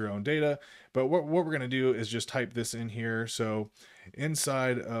use your own data, but what we're going to do is just type this in here. So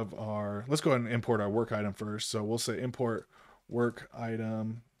inside of our, let's go ahead and import our work item first. So we'll say import work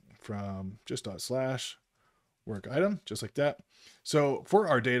item from just / work item, just like that. So for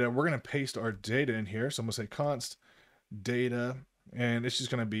our data, we're going to paste our data in here. So I'm going to say const data, and it's just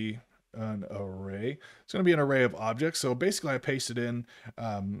going to be an array. It's going to be an array of objects. So basically I pasted in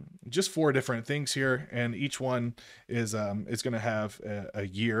just 4 different things here, and each one is it's going to have a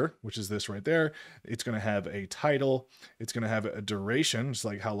year, which is this right there. It's going to have a title. It's going to have a duration, just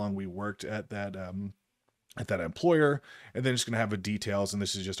like how long we worked at that employer, and then it's going to have a details, and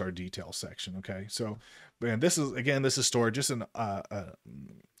this is just our details section. Okay, so and this is stored just an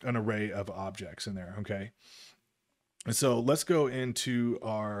array of objects in there. Okay, and so let's go into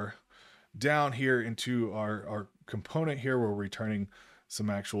our down here into our component here, where we're returning some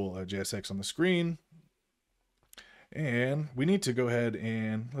actual JSX on the screen, and we need to go ahead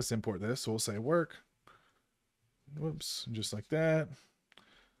and let's import this. So we'll say work, whoops, just like that.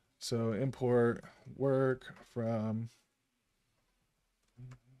 So import work from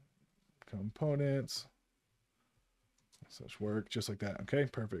components, such work, just like that. Okay,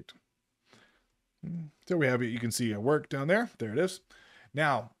 perfect. So we have it. You can see a work down there. There it is.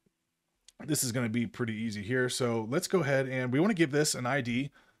 Now, this is going to be pretty easy here. So let's go ahead, and we want to give this an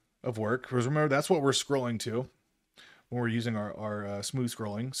ID of work, because remember, that's what we're scrolling to when we're using our smooth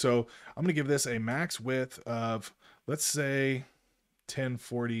scrolling. So I'm going to give this a max width of, let's say,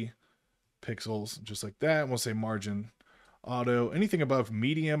 1040 pixels, just like that. And we'll say margin auto. Anything above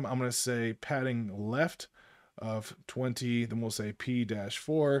medium, I'm going to say padding left of 20. Then we'll say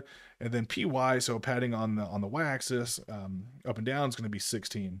P-4, and then PY, so padding on the y-axis, up and down, is going to be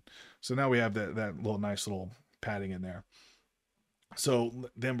 16. So now we have that little nice little padding in there. So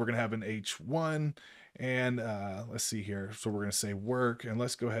then we're going to have an H1, and let's see here. So we're going to say work, and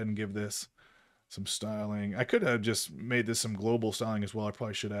let's go ahead and give this some styling. I could have just made this some global styling as well. I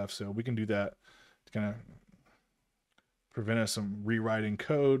probably should have. So we can do that to kind of prevent us from rewriting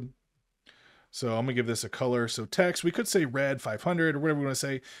code. So I'm gonna give this a color. So text, we could say red 500 or whatever we want to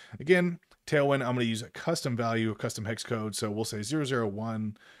say. Again, Tailwind, I'm gonna use a custom value, a custom hex code. So we'll say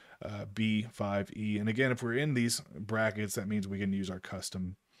 001 B5E. And again, if we're in these brackets, that means we can use our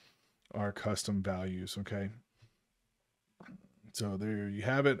custom values. Okay. So there you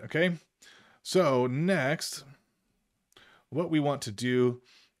have it. Okay. So next, what we want to do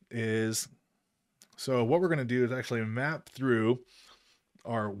is, so what we're going to do is actually map through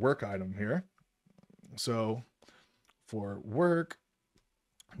our work item here. So for work,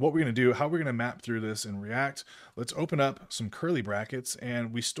 what we're going to do, how we're going to map through this in React, let's open up some curly brackets,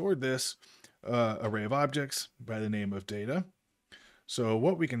 and we stored this array of objects by the name of data. So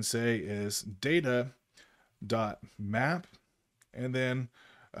what we can say is data.map, and then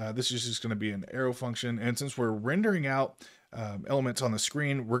this is just going to be an arrow function. And since we're rendering out elements on the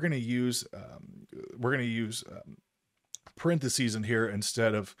screen, we're going to use parentheses in here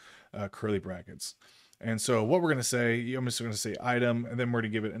instead of curly brackets. And so what we're going to say, I'm just going to say item, and then we're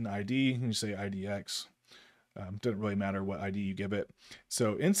going to give it an ID, and you say IDX. Doesn't really matter what ID you give it.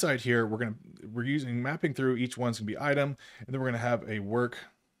 So inside here, we're using mapping through, each one's going to be item, and then we're going to have a work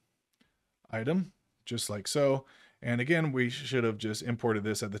item, just like so. And again, we should have just imported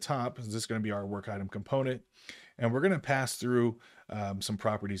this at the top. This is going to be our work item component. And we're going to pass through some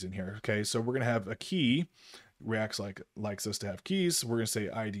properties in here. Okay, so we're going to have a key. React likes us to have keys. We're going to say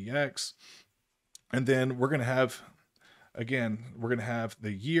IDX. And then we're going to have, again, we're going to have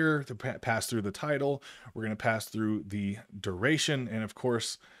the year to pass through the title. We're going to pass through the duration, and of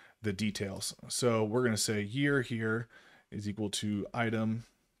course, the details. So we're going to say year here is equal to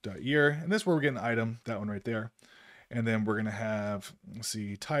item.year. And this is where we're getting item, that one right there. And then we're going to have, let's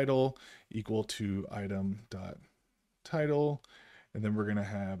see, title equal to item.title. And then we're going to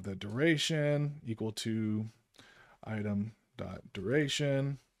have the duration equal to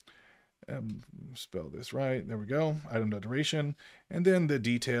item.duration. Spell this right. There we go. Item.duration. And then the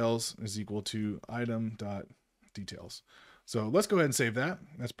details is equal to item.details. So let's go ahead and save that.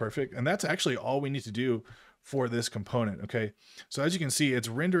 That's perfect. And that's actually all we need to do for this component. Okay. So as you can see, it's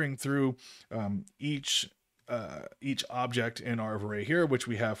rendering through each object in our array here, which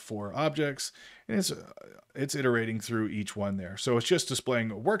we have 4 objects, and it's iterating through each one there. So it's just displaying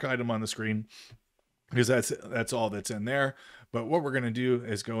a work item on the screen because that's all that's in there. But what we're going to do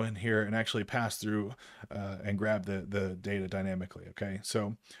is go in here and actually pass through and grab the data dynamically. Okay.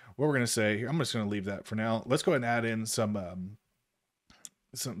 So what we're going to say, I'm just going to leave that for now. Let's go ahead and add in some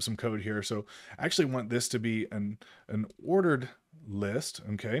code here. So I actually want this to be an ordered list.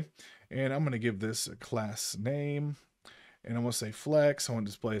 Okay. And I'm going to give this a class name, and I'm going to say flex. I want to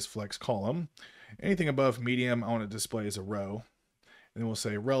display as flex column. Anything above medium, I want to display as a row. And then we'll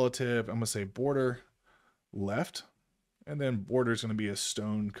say relative. I'm going to say border left, and then border is going to be a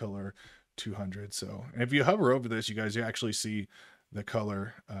stone color 200. So, and if you hover over this, you guys, you actually see the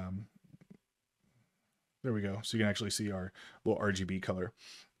color. There we go. So you can actually see our little RGB color.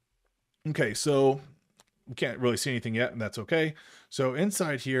 Okay, so we can't really see anything yet, and that's okay. So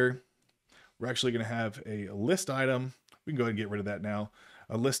inside here, we're actually going to have a list item. We can go ahead and get rid of that now.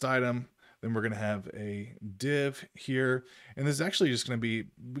 A list item. Then we're going to have a div here. And this is actually just going to be,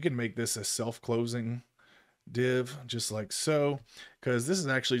 we can make this a self-closing div, just like so, because this is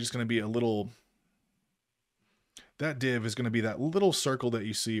actually just going to be a little, that div is going to be that little circle that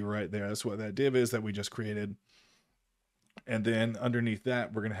you see right there. That's what that div is that we just created. And then underneath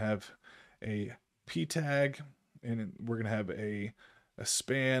that, we're going to have a p tag, and we're going to have a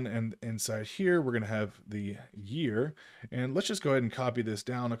span, and inside here we're going to have the year. And let's just go ahead and copy this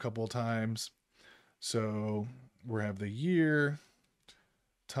down a couple of times. So we have the year,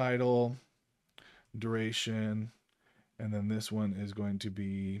 title, duration, and then this one is going to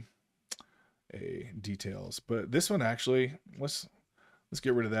be a details. But this one actually, let's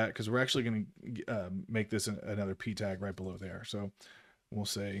get rid of that, because we're actually going to make this another p tag right below there. So we'll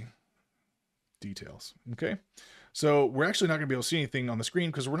say details. Okay. So we're actually not going to be able to see anything on the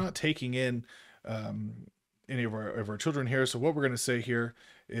screen because we're not taking in any of our children here. So what we're going to say here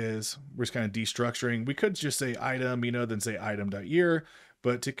is we're just kind of destructuring. We could just say item, then say item.year,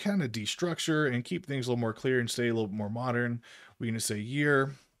 but to kind of destructure and keep things a little more clear and stay a little more modern, we're going to say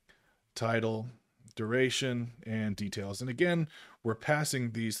year, title, duration, and details. And again, we're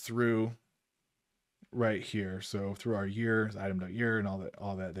passing these through right here. So through our year, item.year, and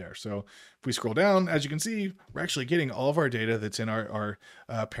all that there. So if we scroll down, as you can see, we're actually getting all of our data that's in our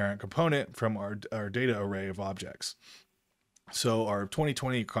parent component from our data array of objects. So our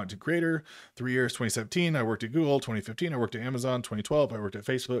 2020 content creator, 3 years, 2017, I worked at Google, 2015, I worked at Amazon, 2012, I worked at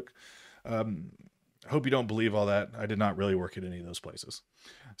Facebook. Hope you don't believe all that. I did not really work at any of those places.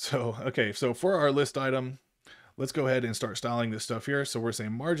 So, okay, so for our list item, let's go ahead and start styling this stuff here. So we're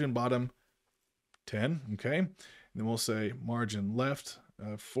saying margin bottom 10, okay? And then we'll say margin left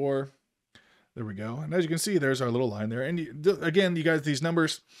 4. There we go. And as you can see, there's our little line there. And again, you guys, these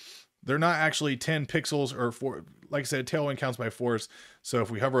numbers, they're not actually 10 pixels or 4. Like I said, Tailwind counts by 4s. So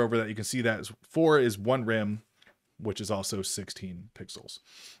if we hover over that, you can see that 4 is 1 rem, which is also 16 pixels.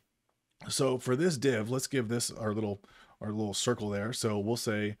 So for this div, let's give this our little circle there. So we'll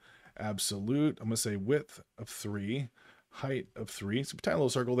say absolute. I'm going to say width of 3, height of 3. So tiny little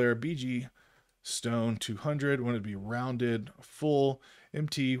circle there. BG stone 200. Want it to be rounded, full,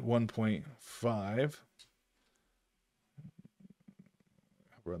 MT 1.5.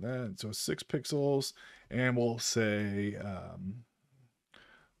 Run that. So 6 pixels, and we'll say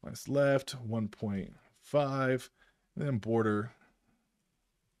minus left 1.5, and then border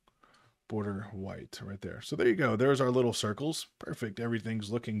white right there. So there you go. There's our little circles. Perfect.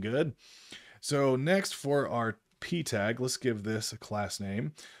 Everything's looking good. So next for our p tag, let's give this a class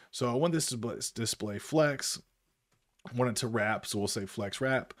name. So I want this to display flex. I want it to wrap, so we'll say flex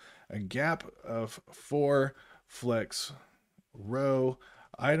wrap. A gap of 4, flex row,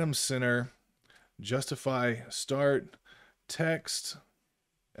 item center, justify start, text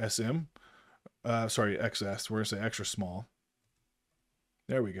SM, XS. We're gonna say extra small.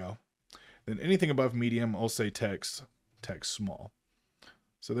 There we go. Then anything above medium, I'll say text small.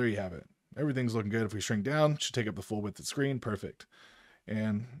 So there you have it. Everything's looking good. If we shrink down, it should take up the full width of the screen. Perfect.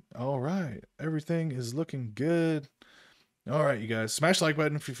 And all right, everything is looking good. All right, you guys, smash the like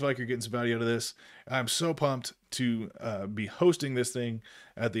button if you feel like you're getting some value out of this. I'm so pumped to be hosting this thing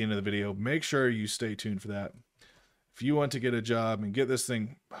at the end of the video. Make sure you stay tuned for that. If you want to get a job and get this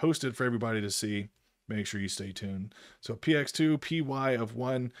thing hosted for everybody to see, make sure you stay tuned. So PX2, PY of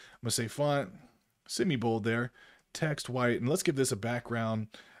 1, I'm gonna say font, semi-bold there, text white, and let's give this a background.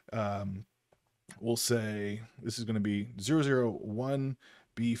 We'll say this is gonna be 001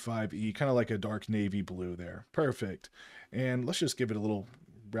 B5E, kind of like a dark navy blue there. Perfect. And let's just give it a little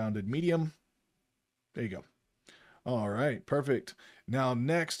rounded medium. There you go. All right, perfect. Now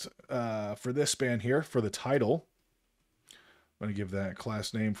next, for this span here, for the title, I'm going to give that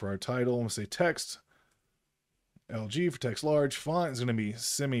class name for our title. I'm going to say text, LG for text large. Font is going to be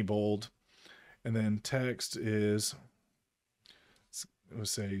semi-bold. And then text is, we'll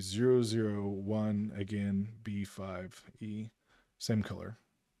say 001, again, B5E, same color.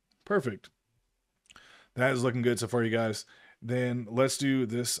 Perfect. That is looking good so far, you guys. Then let's do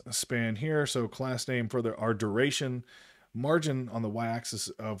this span here. So class name for our duration, margin on the y-axis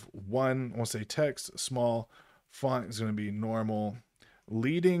of 1. We'll say text, small. Font is going to be normal.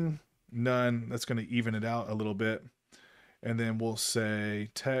 Leading, none. That's going to even it out a little bit. And then we'll say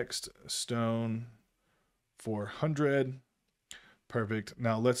text, stone, 400. Perfect.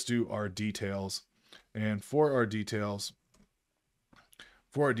 Now let's do our details. And for our details,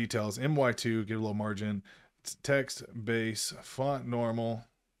 MY2, give a little margin. Text, base, font normal,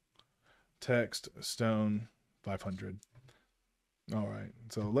 text, stone, 500. All right,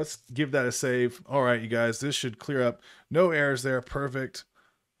 so let's give that a save. All right, you guys, this should clear up. No errors there. Perfect.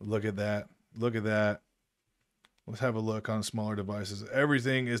 Look at that. Look at that. Let's have a look on smaller devices.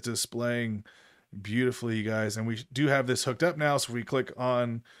 Everything is displaying beautifully, you guys. And we do have this hooked up now. So if we click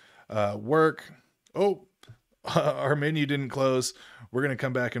on work. Oh, our menu didn't close. We're going to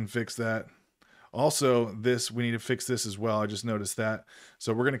come back and fix that. Also, we need to fix this as well. I just noticed that.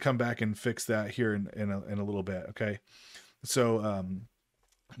 So we're going to come back and fix that here in a little bit. Okay. So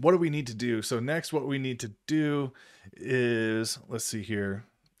what do we need to do? So next, what we need to do is, let's see here.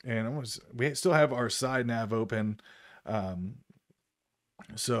 And we still have our side nav open.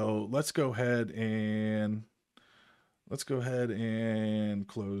 So let's go ahead and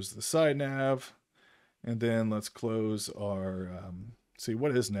close the side nav. And then let's close our, see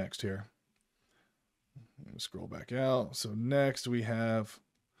what is next here. Scroll back out. So next we have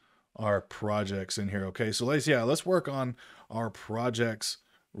our projects in here. Okay, so let's work on our projects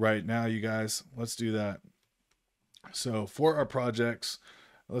right now, you guys. Let's do that. So for our projects,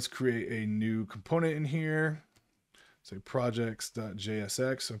 let's create a new component in here. Say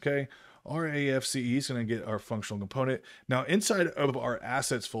projects.jsx. Okay, our AFCE is going to get our functional component. Now inside of our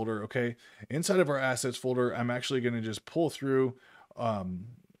assets folder, okay, inside of our assets folder, I'm actually going to just pull through.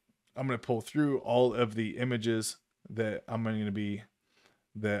 I'm going to pull through all of the images that I'm going to be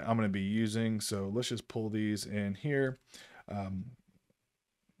using. So let's just pull these in here.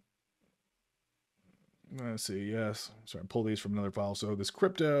 Let's see. Yes. Sorry, pull these from another file. So this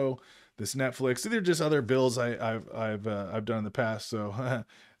crypto, this Netflix, these are just other builds I've done in the past. So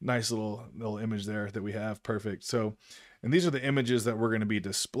nice little image there that we have. Perfect. So, and these are the images that we're going to be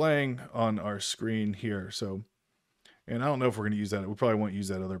displaying on our screen here. So, and I don't know if we're going to use that. We probably won't use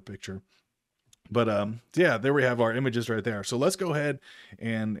that other picture. But yeah, there we have our images right there. So let's go ahead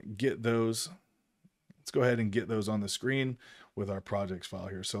and get those. Let's go ahead and get those on the screen with our projects file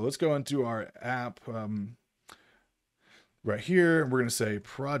here. So let's go into our app right here. We're going to say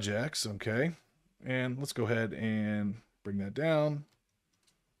projects. Okay. And let's go ahead and bring that down.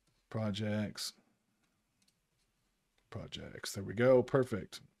 Projects. There we go.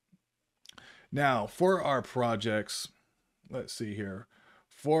 Perfect. Now for our projects, let's see here.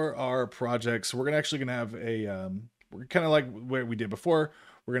 For our projects, we're actually going to have a, we're kind of like what we did before.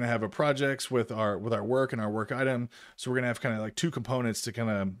 We're going to have a projects with our work and our work item. So we're going to have kind of like two components to kind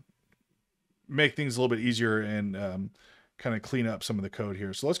of make things a little bit easier and kind of clean up some of the code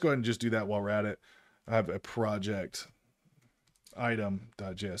here. So let's go ahead and just do that while we're at it. I have a project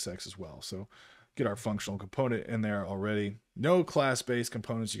item.jsx as well. So get our functional component in there already. No class-based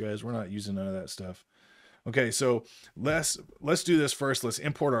components, you guys. We're not using none of that stuff. Okay, so let's do this first. Let's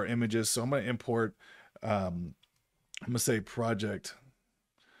import our images. So I'm going to import, I'm going to say project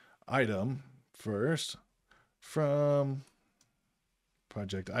item first from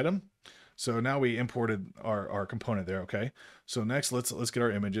project item. So now we imported our component there. Okay, so next let's get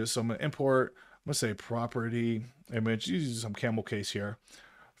our images. So I'm going to import, I'm going to say property image, use some camel case here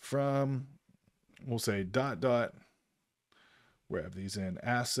from, we'll say dot, we have these in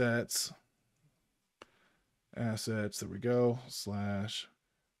assets, there we go, slash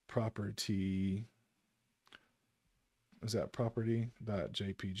property, is that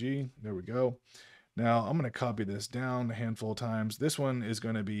property.jpg? There we go. Now I'm going to copy this down a handful of times. This one is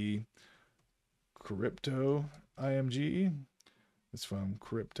going to be crypto img. It's from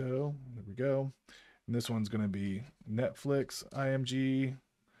crypto. There we go. And this one's going to be Netflix img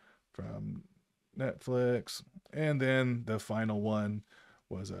from Netflix. And then the final one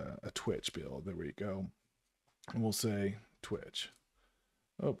was a Twitch build. There we go. And we'll say Twitch.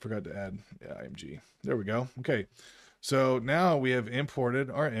 Oh, forgot to add IMG. There we go. Okay. So now we have imported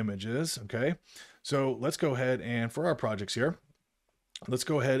our images. Okay. So let's go ahead and for our projects here, let's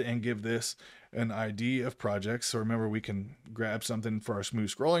go ahead and give this an ID of projects. So remember, we can grab something for our smooth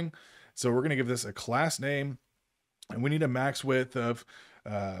scrolling. So we're going to give this a class name, and we need a max width of,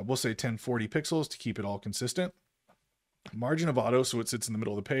 we'll say 1040 pixels to keep it all consistent. Margin of auto, so it sits in the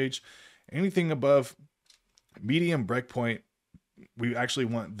middle of the page. Anything above medium breakpoint, we actually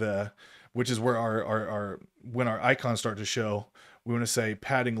want which is where our when our icons start to show, we want to say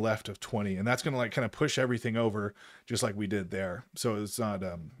padding left of 20, and that's going to like kind of push everything over just like we did there. So it's not,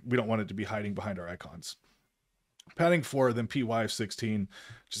 we don't want it to be hiding behind our icons. Padding 4, then PY of 16,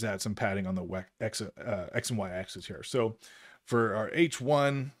 just add some padding on the X and Y axis here. So for our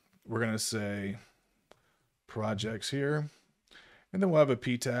H1, we're going to say projects here, and then we'll have a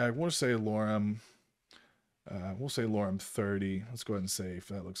P tag. We'll say lorem. We'll say lorem 30. Let's go ahead and save.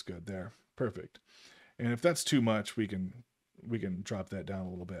 That looks good there. Perfect. And if that's too much, we can drop that down a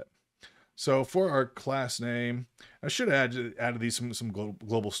little bit. So for our class name, I should have added these some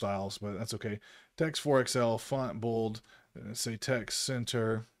global styles, but that's okay. Text 4XL, font bold, say text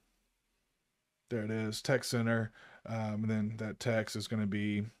center. There it is, text center. And then that text is going to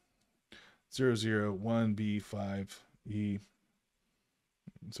be 001B5E.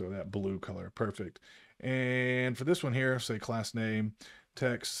 So that blue color, perfect. And for this one here, say class name,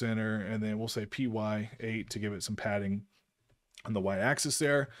 text center, and then we'll say PY8 to give it some padding on the y-axis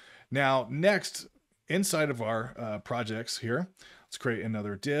there. Now, next, inside of our projects here, let's create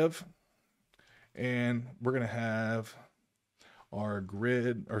another div, and we're going to have our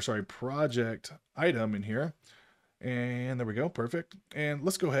project item in here. And there we go, perfect. And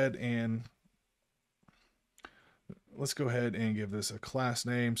let's go ahead and give this a class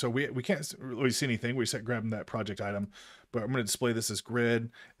name. So we can't really see anything. We set grabbing that project item, but I'm going to display this as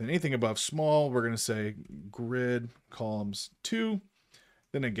grid. Then anything above small, we're going to say grid columns 2,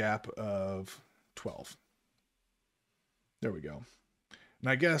 then a gap of 12. There we go. And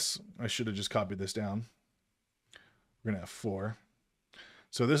I guess I should have just copied this down. We're going to have 4.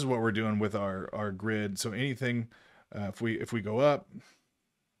 So this is what we're doing with our grid. So anything, if we go up,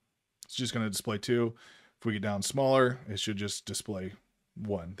 it's just going to display 2. If we get down smaller, it should just display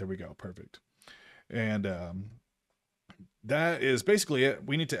 1. There we go. Perfect. And that is basically it.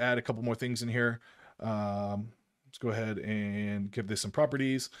 We need to add a couple more things in here. Let's go ahead and give this some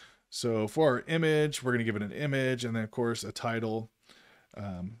properties. So for our image, we're going to give it an image, and then of course a title.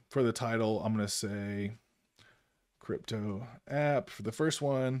 For the title, I'm going to say crypto app for the first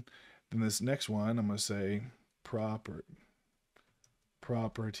one. Then this next one, I'm going to say property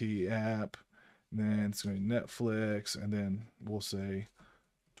app. Then it's going to be Netflix, and then we'll say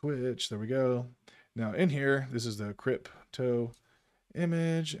Twitch. There we go. Now in here, this is the crypto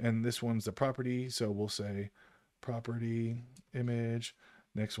image, and this one's the property. So we'll say property image.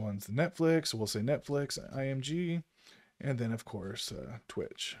 Next one's the Netflix. So we'll say Netflix IMG, and then of course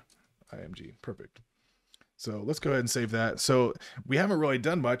Twitch IMG. Perfect. So let's go ahead and save that. So we haven't really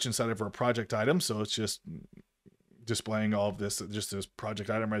done much inside of our project item, so it's just displaying all of this, just this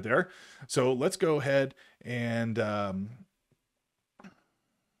project item right there. So let's go ahead and let's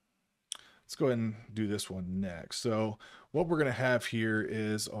go ahead and do this one next. So what we're going to have here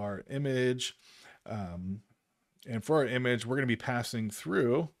is our image. And for our image, we're going to be passing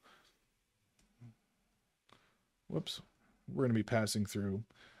through, we're going to be passing through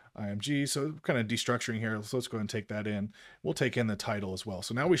IMG. So kind of destructuring here. So let's go ahead and take that in. We'll take in the title as well.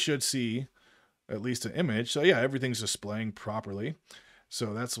 So now we should see at least an image. So yeah, everything's displaying properly.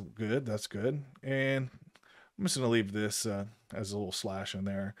 So that's good. That's good. And I'm just going to leave this as a little slash in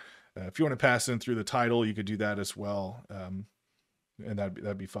there. If you want to pass in through the title, you could do that as well. And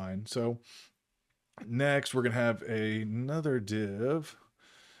that'd be fine. So next we're going to have another div,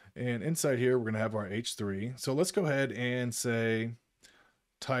 and inside here, we're going to have our H3. So let's go ahead and say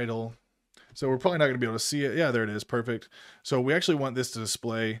title. So we're probably not going to be able to see it. Yeah, there it is. Perfect. So we actually want this to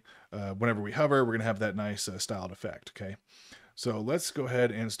display whenever we hover. We're going to have that nice styled effect. Okay. So let's go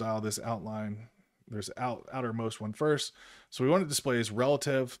ahead and style this outline. There's outermost one first. So we want to display as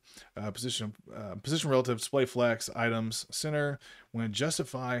relative, position relative, display flex, items, center. When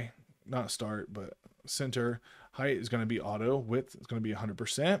justify, not start, but center. Height is going to be auto. Width is going to be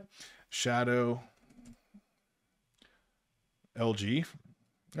 100%. Shadow, LG.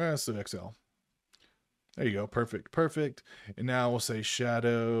 That's the XL. There you go. Perfect. Perfect. And now we'll say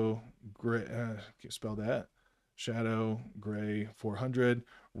shadow gray. Spell that. Shadow gray 400.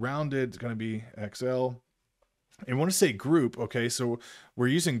 Rounded is going to be XL. And we want to say group. Okay. So we're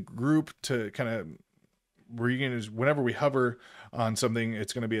using group to kind of we're going to, whenever we hover on something,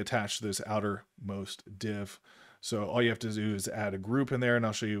 it's going to be attached to this outermost div. So all you have to do is add a group in there, and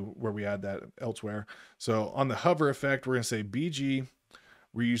I'll show you where we add that elsewhere. So on the hover effect, we're going to say BG.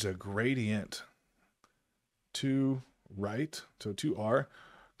 We use a gradient to right, so to R.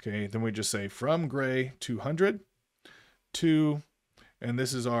 Okay, then we just say from gray 200 to, and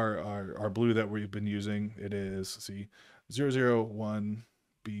this is our blue that we've been using. It is, see,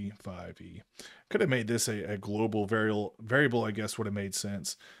 001B5E. Could have made this a global variable, I guess would have made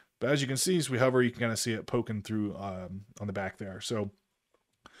sense. But as you can see, as we hover, you can kind of see it poking through on the back there. So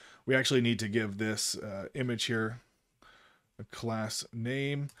we actually need to give this image here a class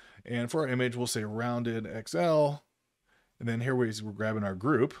name. And for our image, we'll say rounded XL. And then here we're grabbing our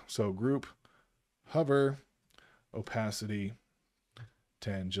group. So group, hover, opacity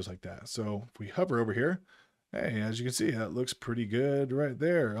 10, just like that. So if we hover over here, hey, as you can see, that looks pretty good right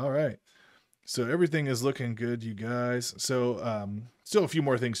there. All right. So everything is looking good, you guys. So still a few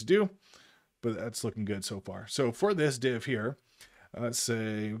more things to do, but that's looking good so far. So for this div here, let's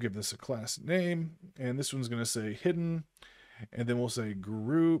say we'll give this a class name, and this one's going to say hidden, and then we'll say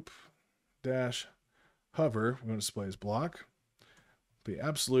group dash hover. We're going to display as block. Be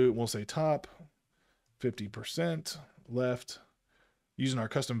absolute. We'll say top 50%, left, using our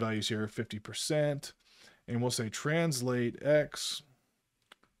custom values here, 50%, and we'll say translate X.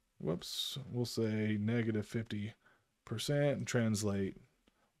 Whoops, we'll say negative 50% and translate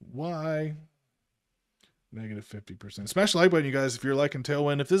Y, negative 50%. Smash the like button, you guys, if you're liking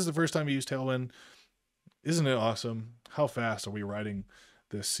Tailwind. If this is the first time you use Tailwind, isn't it awesome? How fast are we writing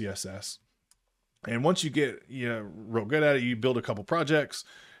this CSS? And once you get real good at it, you build a couple projects,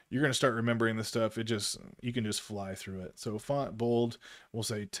 you're going to start remembering this stuff. You can just fly through it. So font bold, we'll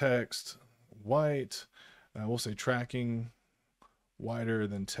say text white, we'll say tracking wider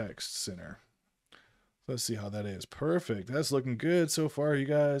than text center. Let's see how that is. Perfect. That's looking good so far, you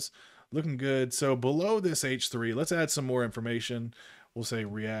guys. Looking good. So below this H3, let's add some more information. We'll say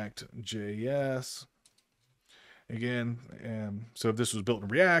React.js. Again, so if this was built in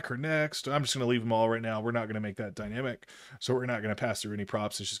React or Next, I'm just going to leave them all right now. We're not going to make that dynamic, so we're not going to pass through any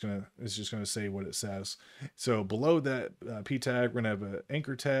props. It's just going to say what it says. So below that p tag, we're going to have an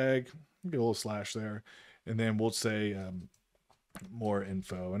anchor tag. Get a little slash there, and then we'll say more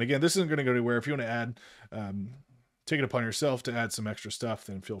info. And again, this isn't going to go anywhere. If you want to add, take it upon yourself to add some extra stuff,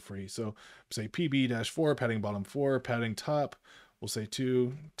 then feel free. So say PB-4, padding bottom 4, padding top. We'll say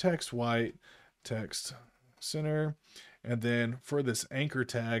 2, text white, text center. And then for this anchor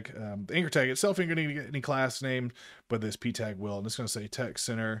tag, the anchor tag itself ain't going to get any class named, but this p tag will. And it's going to say text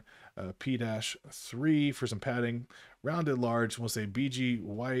center, P-3 for some padding, rounded large. We'll say BG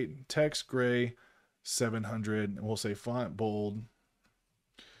white, text gray, 700, and we'll say font bold,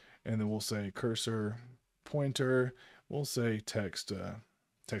 and then we'll say cursor pointer, we'll say text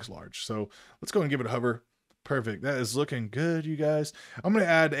large. So let's go and give it a hover. Perfect. That is looking good, you guys. I'm going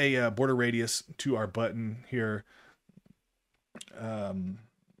to add a border radius to our button here.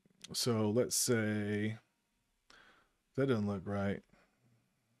 So let's say that doesn't look right.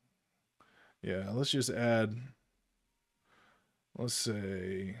 Yeah, let's just add, let's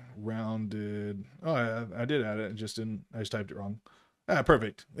say rounded. Oh, I did add it. I just typed it wrong.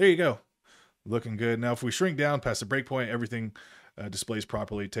 Perfect. There you go. Looking good. Now, if we shrink down past the breakpoint, everything displays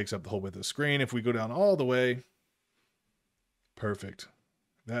properly, takes up the whole width of the screen. If we go down all the way, perfect.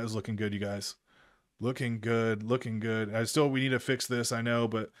 That is looking good, you guys. Looking good, looking good. We need to fix this, I know,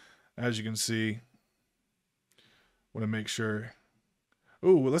 but as you can see, want to make sure.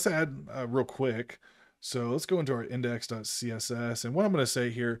 Oh, let's add real quick. So let's go into our index.css, and what I'm going to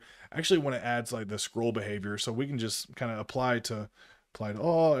say here, I actually want to add like the scroll behavior, so we can just kind of apply to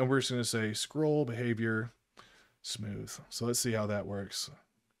all, and we're just going to say scroll behavior smooth. So let's see how that works.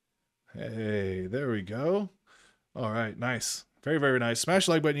 Hey, there we go. All right, nice. Very, very nice. Smash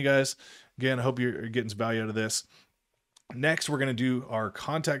the like button, you guys. Again, I hope you're getting some value out of this. Next, we're going to do our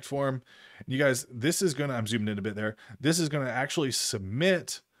contact form. You guys, this is going to, I'm zooming in a bit there. This is going to actually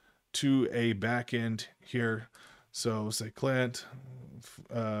submit to a backend here. So we'll say Clint,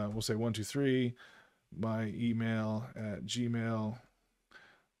 we'll say 123, my email at Gmail,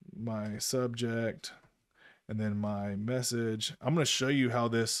 my subject, and then my message. I'm going to show you how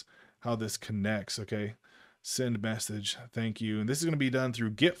this connects. Okay. Send message. Thank you. And this is going to be done through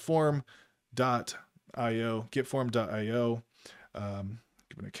getform.io, getform.io.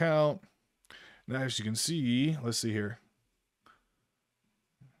 Give an account. Now, as you can see, let's see here.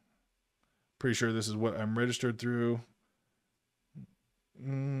 Pretty sure this is what I'm registered through. I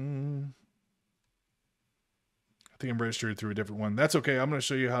think I'm registered through a different one. That's okay. I'm going to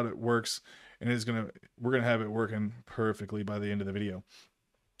show you how it works and we're gonna have it working perfectly by the end of the video.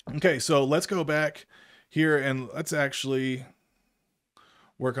 Okay, so let's go back here and let's actually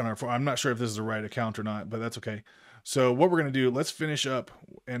work on our form. I'm not sure if this is the right account or not, but that's okay. So what we're gonna do, let's finish up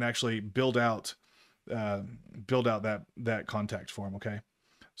and actually build out that contact form. Okay,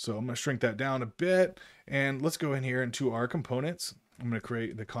 so I'm gonna shrink that down a bit, and let's go in here into our components. I'm gonna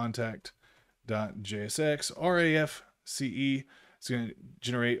create the contact.jsx RAFCE. It's gonna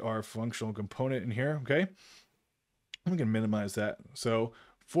generate our functional component in here. Okay, we can minimize that. So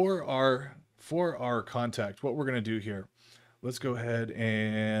for our contact, what we're gonna do here, let's go ahead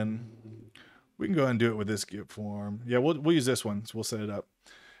and we can go ahead and do it with this Git form. Yeah, we'll use this one, so we'll set it up.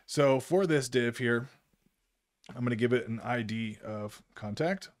 So for this div here, I'm gonna give it an ID of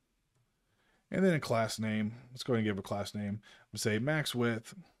contact, and then a class name. Let's go ahead and give a class name. I'm gonna say max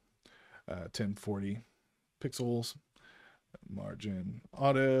width 1040 pixels, margin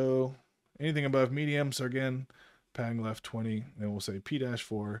auto, anything above medium. So again, padding left 20, then we'll say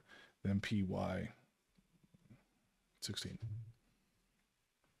P-4, then PY 16.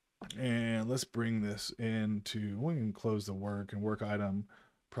 And let's bring this into, we can close the work and work item,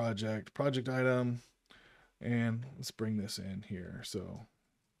 project item, and let's bring this in here. So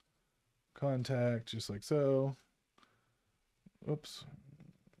contact, just like so. Oops.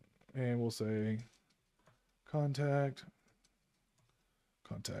 And we'll say contact.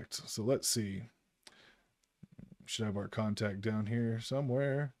 So let's see. Should have our contact down here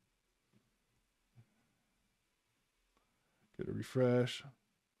somewhere. Get a refresh.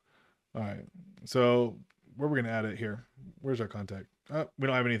 All right. So where we're gonna add it here? Where's our contact? Oh, we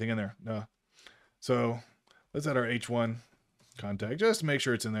don't have anything in there. No. So let's add our H1 contact just to make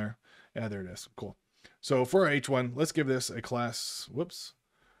sure it's in there. Yeah, there it is. Cool. So for our H1, let's give this a class. Whoops.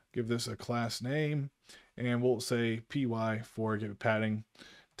 Give this a class name, and we'll say PY for give it padding,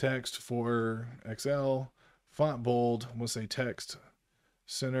 text for XL, font bold. We'll say text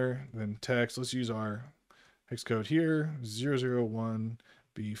center, then text. Let's use our hex code here, 001B5E.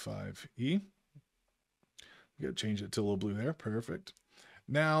 We gotta change it to a little blue there. Perfect.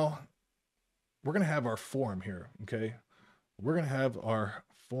 Now we're gonna have our form here. Okay, we're gonna have our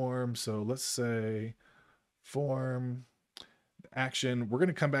form. So let's say form action. We're going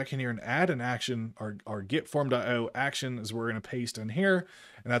to come back in here and add an action. Our get form.io action is we're going to paste in here,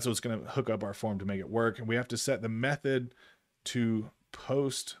 and that's what's going to hook up our form to make it work. And we have to set the method to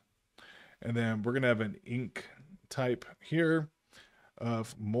post, and then we're going to have an inc type here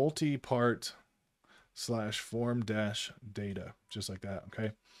of multi-part /form-data, just like that.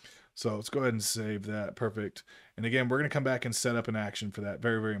 Okay, so let's go ahead and save that. Perfect. And again, we're going to come back and set up an action for that.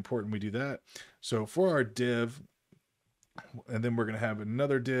 Very, very important we do that. So for our div, and then we're going to have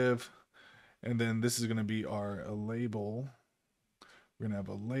another div, and then this is going to be our label. We're going to have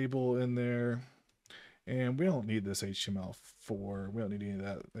a label in there, and we don't need this HTML4. We don't need any of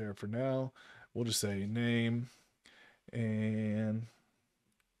that there for now. We'll just say name and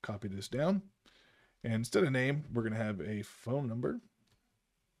copy this down. And instead of name, we're going to have a phone number.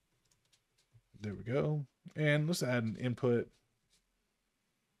 There we go. And let's add an input.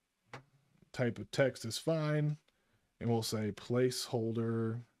 Type of text is fine. And we'll say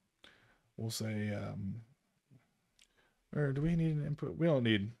placeholder. We'll say, or do we need an input? We'll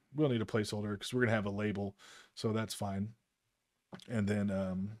need a placeholder because we're gonna have a label, so that's fine. And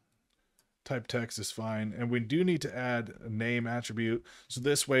then type text is fine. And we do need to add a name attribute. So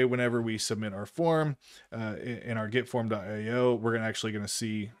this way, whenever we submit our form in our getform.io, we're actually gonna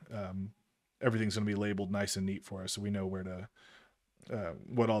see everything's gonna be labeled nice and neat for us, so we know where to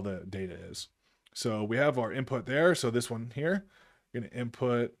what all the data is. So we have our input there. So this one here, we're going to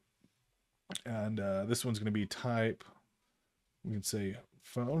input, and this one's going to be type. We can say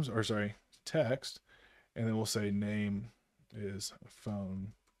phones, or sorry, text, and then we'll say name is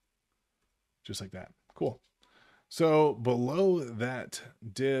phone, just like that. Cool. So below that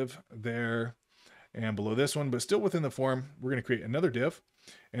div there, and below this one, but still within the form, we're going to create another div,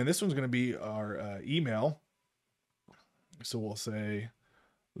 and this one's going to be our email. So we'll say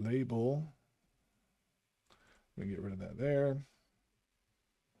label. We can get rid of that there.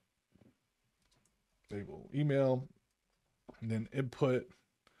 Label email, and then input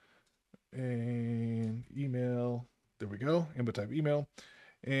and email. There we go. Input type email,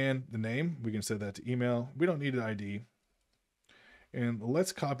 and the name, we can set that to email. We don't need an ID. And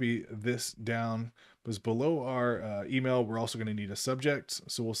let's copy this down, because below our email, we're also going to need a subject.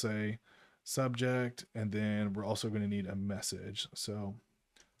 So we'll say subject, and then we're also going to need a message. So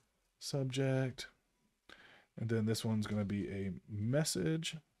subject. And then this one's going to be a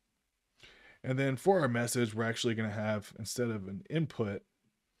message. And then for our message, we're actually going to have, instead of an input,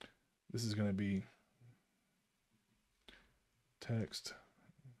 This is going to be text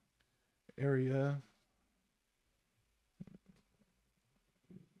area.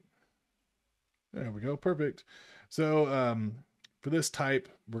 There we go. Perfect. So for this type,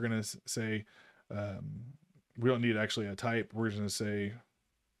 we're going to say, we don't need actually a type. We're going to say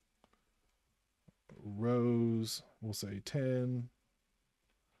rows. We'll say 10.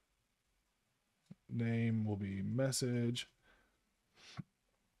 Name will be message.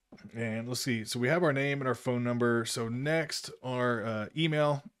 And let's see. So we have our name and our phone number. So next, our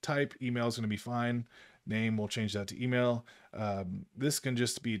email type. Email is going to be fine. Name, we'll change that to email. This can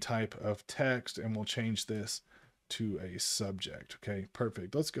just be type of text, and we'll change this to a subject. Okay,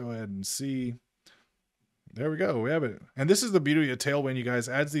 perfect. Let's go ahead and see. There we go. We have it. And this is the beauty of Tailwind, you guys.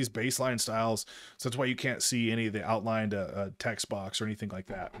 Adds these baseline styles. So that's why you can't see any of the outlined text box or anything like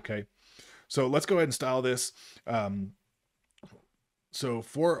that. Okay. So let's go ahead and style this. So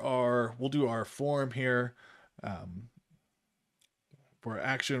we'll do our form here. For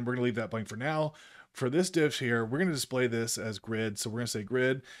action, we're going to leave that blank for now. For this div here, we're going to display this as grid. So we're going to say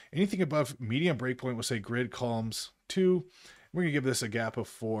grid. Anything above medium breakpoint, we'll say grid columns 2. We're going to give this a gap of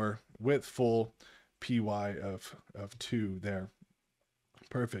 4, width full, py of 2 there.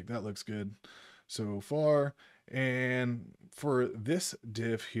 Perfect. That looks good so far. And for this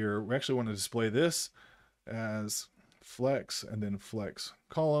div here, we actually want to display this as flex and then flex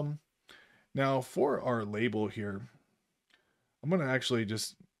column. Now for our label here, I'm going to actually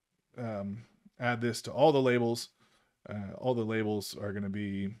just add this to all the labels. All the labels are going to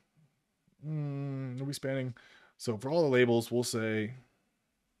be, are we spanning? So for all the labels, we'll say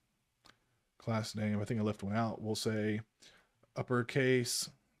class name. I think I left one out. We'll say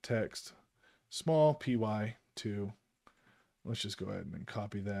uppercase text, small py2. Let's just go ahead and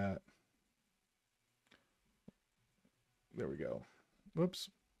copy that. There we go. Whoops.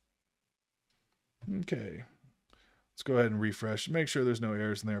 Okay. Let's go ahead and refresh. Make sure there's no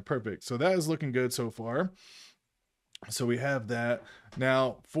errors in there. Perfect. So that is looking good so far. So we have that.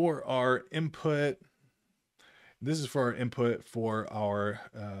 Now for our input, this is for our input for our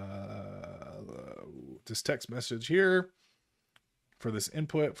this text message here. For this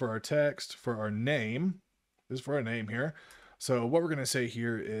input, for our text, for our name. This is for our name here. So what we're going to say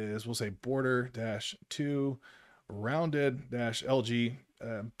here is we'll say border -2 rounded -LG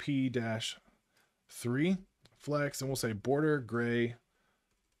P-3 flex, and we'll say border gray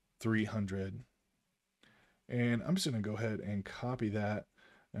 300. And I'm just going to go ahead and copy that,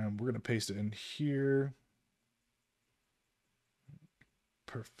 and we're going to paste it in here.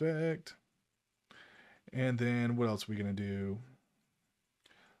 Perfect. And then what else are we going to do?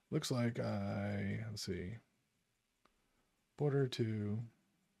 Looks like let's see, border 2.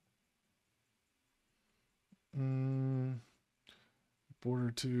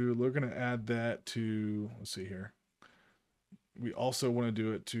 Border 2, we're going to add that to, let's see here. We also want to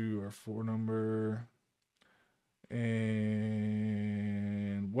do it to our phone number.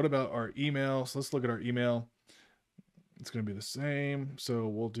 And what about our email? So let's look at our email. It's going to be the same. So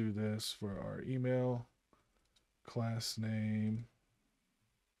we'll do this for our email. Class name.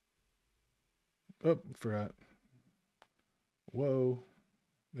 Oh, forgot. Whoa.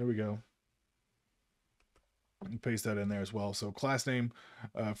 There we go. And paste that in there as well. So class name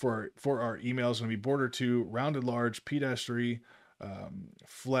for our email is going to be border 2 rounded large P-3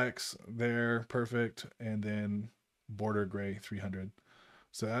 flex there. Perfect. And then border gray 300.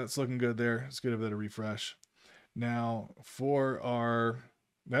 So that's looking good there. Let's give it a refresh. Now for our,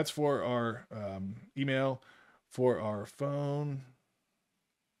 that's for our email. For our phone,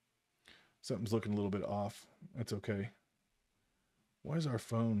 something's looking a little bit off. That's okay. Why is our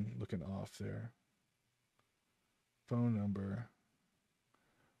phone looking off there? Phone number,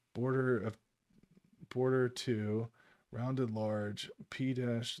 border 2, rounded large,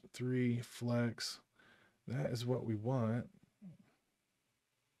 P-3 flex. That is what we want.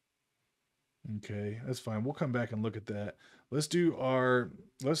 Okay, that's fine. We'll come back and look at that. Let's do our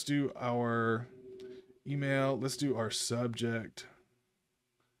email. Let's do our subject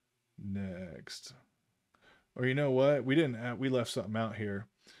next. Or you know what? We left something out here.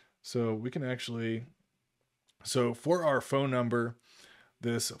 So we can actually, so for our phone number,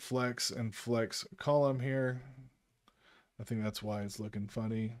 this flex and flex column here, I think that's why it's looking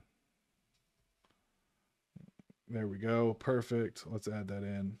funny. There we go. Perfect. Let's add that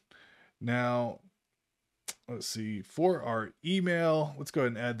in. Now, let's see. For our email, let's go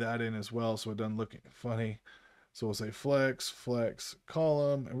ahead and add that in as well so it doesn't look funny. So we'll say flex, flex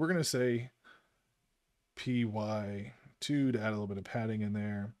column, and we're going to say PY2 to add a little bit of padding in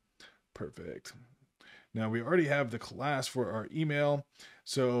there. Perfect. Now we already have the class for our email.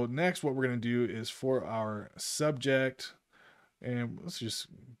 So next what we're going to do is for our subject, and let's just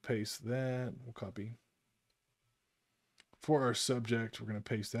paste that. We'll copy. For our subject, we're going to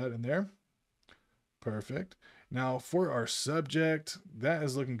paste that in there. Perfect. Now for our subject, that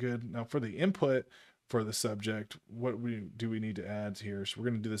is looking good. Now for the input for the subject, what do we need to add here? So we're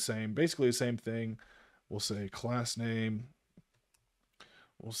going to do the same, basically the same thing. We'll say class name.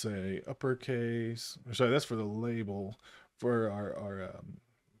 We'll say uppercase. Sorry, that's for the label. For our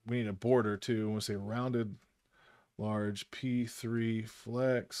we need a border too. We'll say rounded large P3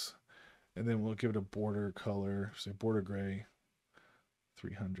 flex, and then we'll give it a border color. Say border gray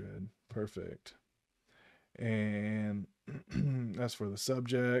 300. Perfect. And that's for the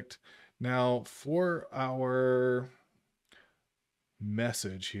subject. Now for our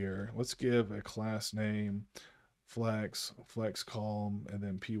message here, let's give a class name flex column, and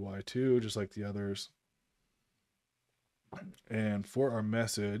then py2 just like the others. And for our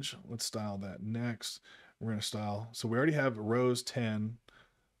message, let's style that next. We're going to style, so we already have rows 10.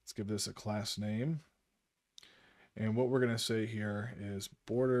 Let's give this a class name, and what we're going to say here is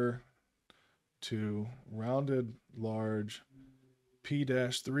border to rounded large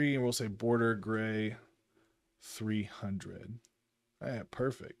P-3, and we'll say border gray 300. All right,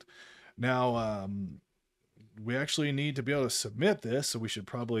 perfect. Now we actually need to be able to submit this, so we should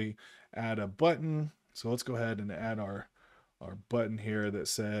probably add a button. So let's go ahead and add our button here that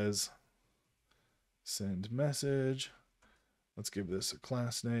says send message. Let's give this a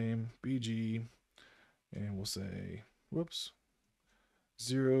class name, BG, and we'll say, whoops,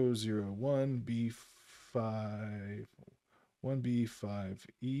 001B5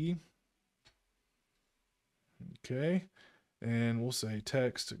 1B5E. Okay, and we'll say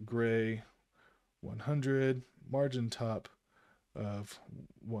text gray 100, margin top of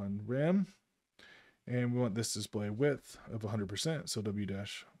 1 rem, and we want this display width of 100%, so W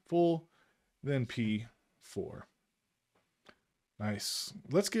dash full, then P4. Nice.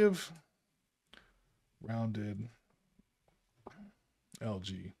 Let's give rounded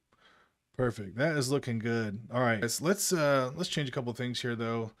LG. Perfect. That is looking good. All right, let's change a couple things here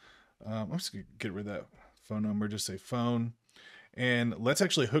though. I'm just gonna get rid of that phone number. Just say phone. And let's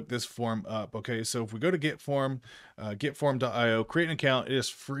actually hook this form up. Okay, so if we go to get form, getform.io, create an account. It is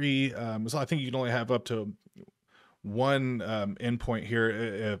free. So I think you can only have up to one endpoint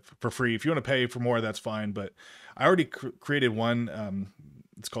here for free. If you want to pay for more, that's fine. But I already created one.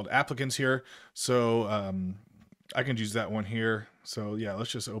 It's called applicants here. So I can use that one here. So yeah,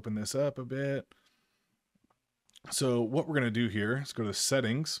 let's just open this up a bit. So what we're going to do here is go to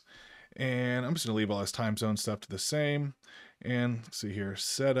settings, and I'm just going to leave all this time zone stuff to the same. And let's see here,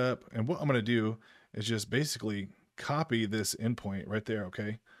 setup. And what I'm going to do is just basically copy this endpoint right there,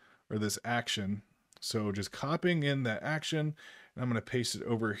 okay? Or this action. So just copying in that action, and I'm going to paste it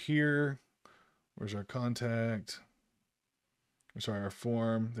over here. Where's our contact? Sorry, our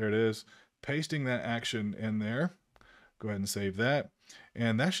form. There it is. Pasting that action in there. Go ahead and save that.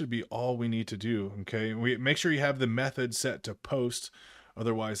 And that should be all we need to do, okay? Make sure you have the method set to post,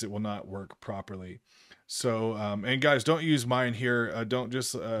 otherwise it will not work properly. So, and guys, don't use mine here. Don't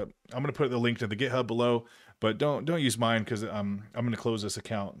just, I'm going to put the link to the GitHub below, but don't use mine because I'm going to close this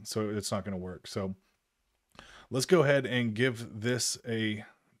account, so it's not going to work. So let's go ahead and give this a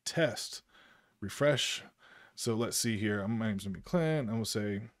test. Refresh. So let's see here. My name's going to be Clint. I'm going to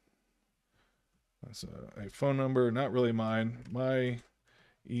say, that's a phone number, not really mine. My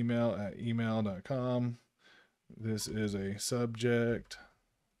email at email.com. This is a subject.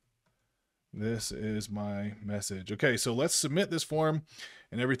 This is my message. Okay, so let's submit this form,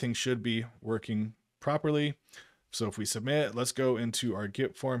 and everything should be working properly. So if we submit, let's go into our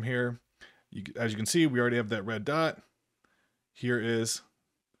Git form here. As you can see, we already have that red dot. This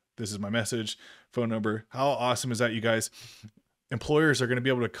is my message, phone number. How awesome is that, you guys? Employers are going to be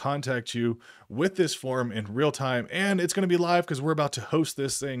able to contact you with this form in real time, and it's going to be live because we're about to host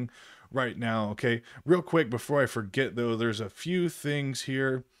this thing right now. Okay, real quick before I forget though, there's a few things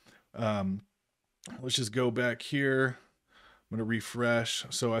here. Let's just go back here. I'm going to refresh.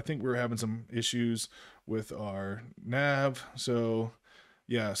 So I think we're having some issues with our nav. So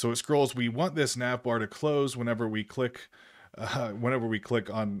yeah, so it scrolls. We want this nav bar to close whenever we click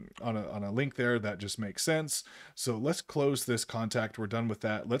on a link there. That just makes sense. So let's close this contact. We're done with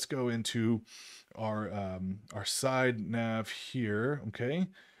that. Let's go into our side nav here. Okay.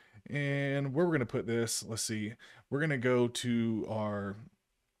 And where we're going to put this, let's see, we're going to go to our,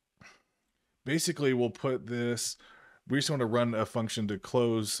 basically we'll put this, we just want to run a function to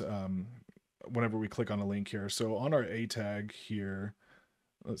close whenever we click on a link here. So on our A tag here,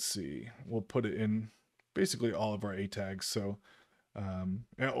 let's see, we'll put it in basically all of our A tags. So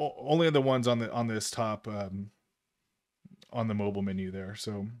only the ones on this top on the mobile menu there.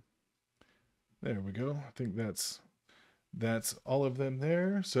 So there we go. I think that's all of them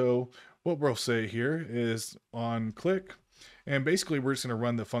there. So what we'll say here is on click, and basically we're just going to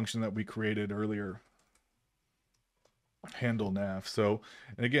run the function that we created earlier, handle nav. So,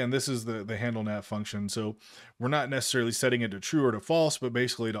 and again, this is the handle nav function. So we're not necessarily setting it to true or to false, but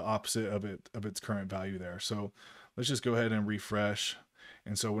basically the opposite of its current value there. So let's just go ahead and refresh.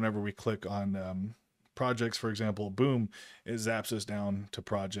 And so whenever we click on projects, for example, boom, it zaps us down to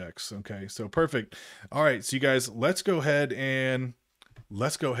projects. Okay, so perfect. All right, so you guys, let's go ahead and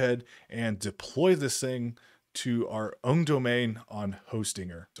deploy this thing to our own domain on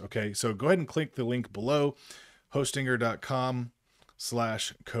Hostinger. Okay, so go ahead and click the link below,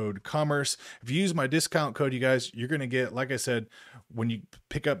 hostinger.com/codecommerce. If you use my discount code, you guys, you're going to get, like I said, when you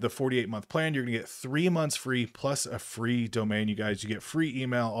pick up the 48-month plan, you're going to get 3 months free plus a free domain. You guys, you get free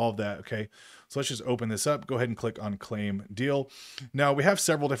email, all of that. Okay, so let's just open this up. Go ahead and click on claim deal. Now we have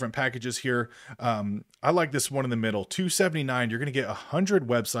several different packages here. I like this one in the middle, $279. You're going to get 100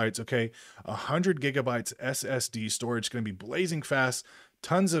 websites. Okay, 100 gigabytes SSD storage. It's going to be blazing fast.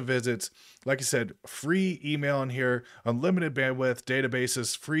 Tons of visits. Like I said, free email in here, unlimited bandwidth,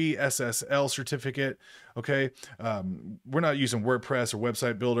 databases, free SSL certificate. Okay. We're not using WordPress or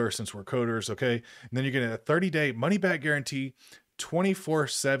website builder since we're coders. Okay. And then you're getting a 30-day money back guarantee,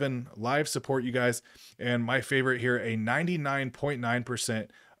 24/7 live support, you guys. And my favorite here, a 99.9%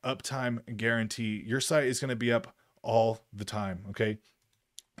 uptime guarantee. Your site is going to be up all the time. Okay.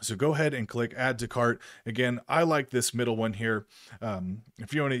 So go ahead and click add to cart. Again, I like this middle one here.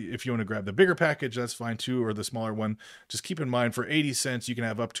 If you want to grab the bigger package, that's fine too, or the smaller one. Just keep in mind, for 80 cents, you can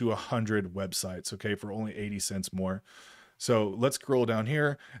have up to 100 websites, okay, for only 80 cents more. So let's scroll down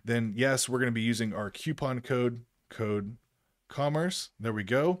here. Then yes, we're going to be using our coupon code commerce. There we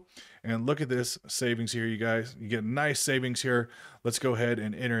go. And look at this savings here, you guys. You get nice savings here. Let's go ahead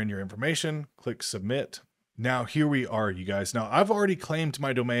and enter in your information. Click submit. Now here we are, you guys. Now I've already claimed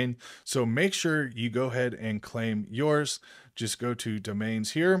my domain, so make sure you go ahead and claim yours. Just go to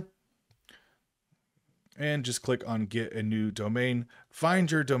domains here and just click on get a new domain. Find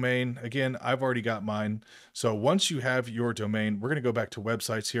your domain. Again, I've already got mine. So once you have your domain, we're going to go back to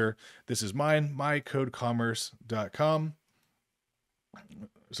websites here. This is mine, mycodecommerce.com.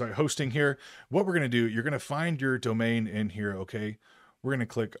 Sorry, hosting here. What we're going to do, you're going to find your domain in here, okay? We're going to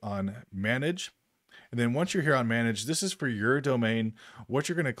click on manage. And then once you're here on manage, this is for your domain. What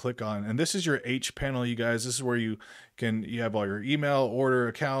you're going to click on, and this is your H panel, you guys. This is where you have all your email, order,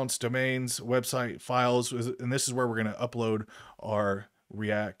 accounts, domains, website, files, and this is where we're going to upload our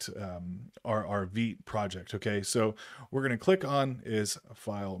React, our Vite project. Okay, so we're going to click on is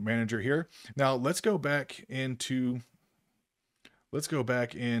file manager here. Now let's go back into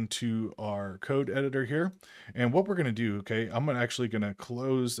our code editor here. And what we're going to do, okay, I'm actually going to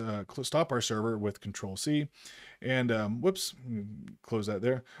stop our server with Control-C and whoops, close that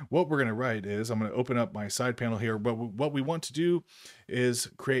there. What we're going to write is, I'm going to open up my side panel here, but what we want to do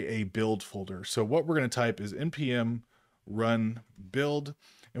is create a build folder. So what we're going to type is npm run build.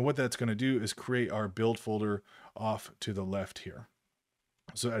 And what that's going to do is create our build folder off to the left here.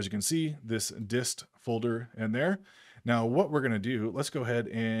 So as you can see, this dist folder in there. Now what we're going to do, let's go ahead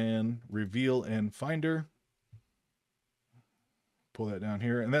and reveal in Finder. Pull that down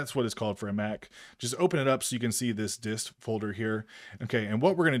here, and that's what it's called for a Mac. Just open it up so you can see this dist folder here. Okay, and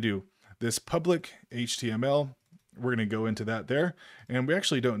what we're going to do, this public HTML, we're going to go into that there, and we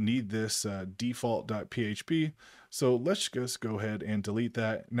actually don't need this default.php, so let's just go ahead and delete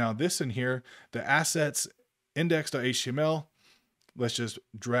that. Now this in here, the assets index.html, let's just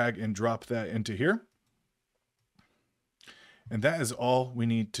drag and drop that into here. And that is all we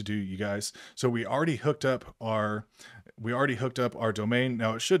need to do, you guys. So we already hooked up our domain.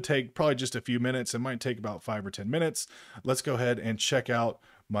 Now it should take probably just a few minutes. It might take about 5 or 10 minutes. Let's go ahead and check out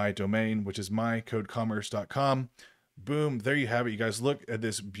my domain, which is mycodecommerce.com. Boom, there you have it, you guys. Look at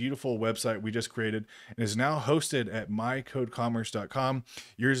this beautiful website we just created. It is now hosted at mycodecommerce.com.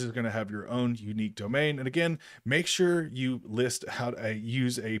 Yours is going to have your own unique domain. And again, make sure you list how to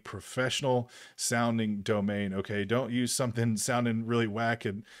use a professional sounding domain, okay? Don't use something sounding really whack,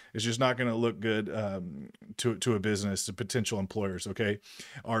 and it's just not going to look good to a business, to potential employers, okay?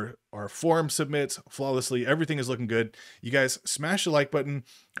 Our form submits flawlessly. Everything is looking good. You guys, smash the like button.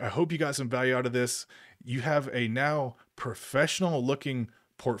 I hope you got some value out of this. You have a now professional looking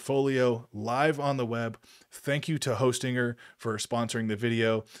portfolio live on the web. Thank you to Hostinger for sponsoring the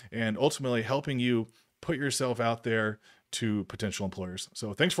video and ultimately helping you put yourself out there to potential employers.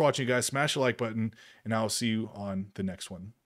 So thanks for watching, guys. Smash the like button, and I'll see you on the next one.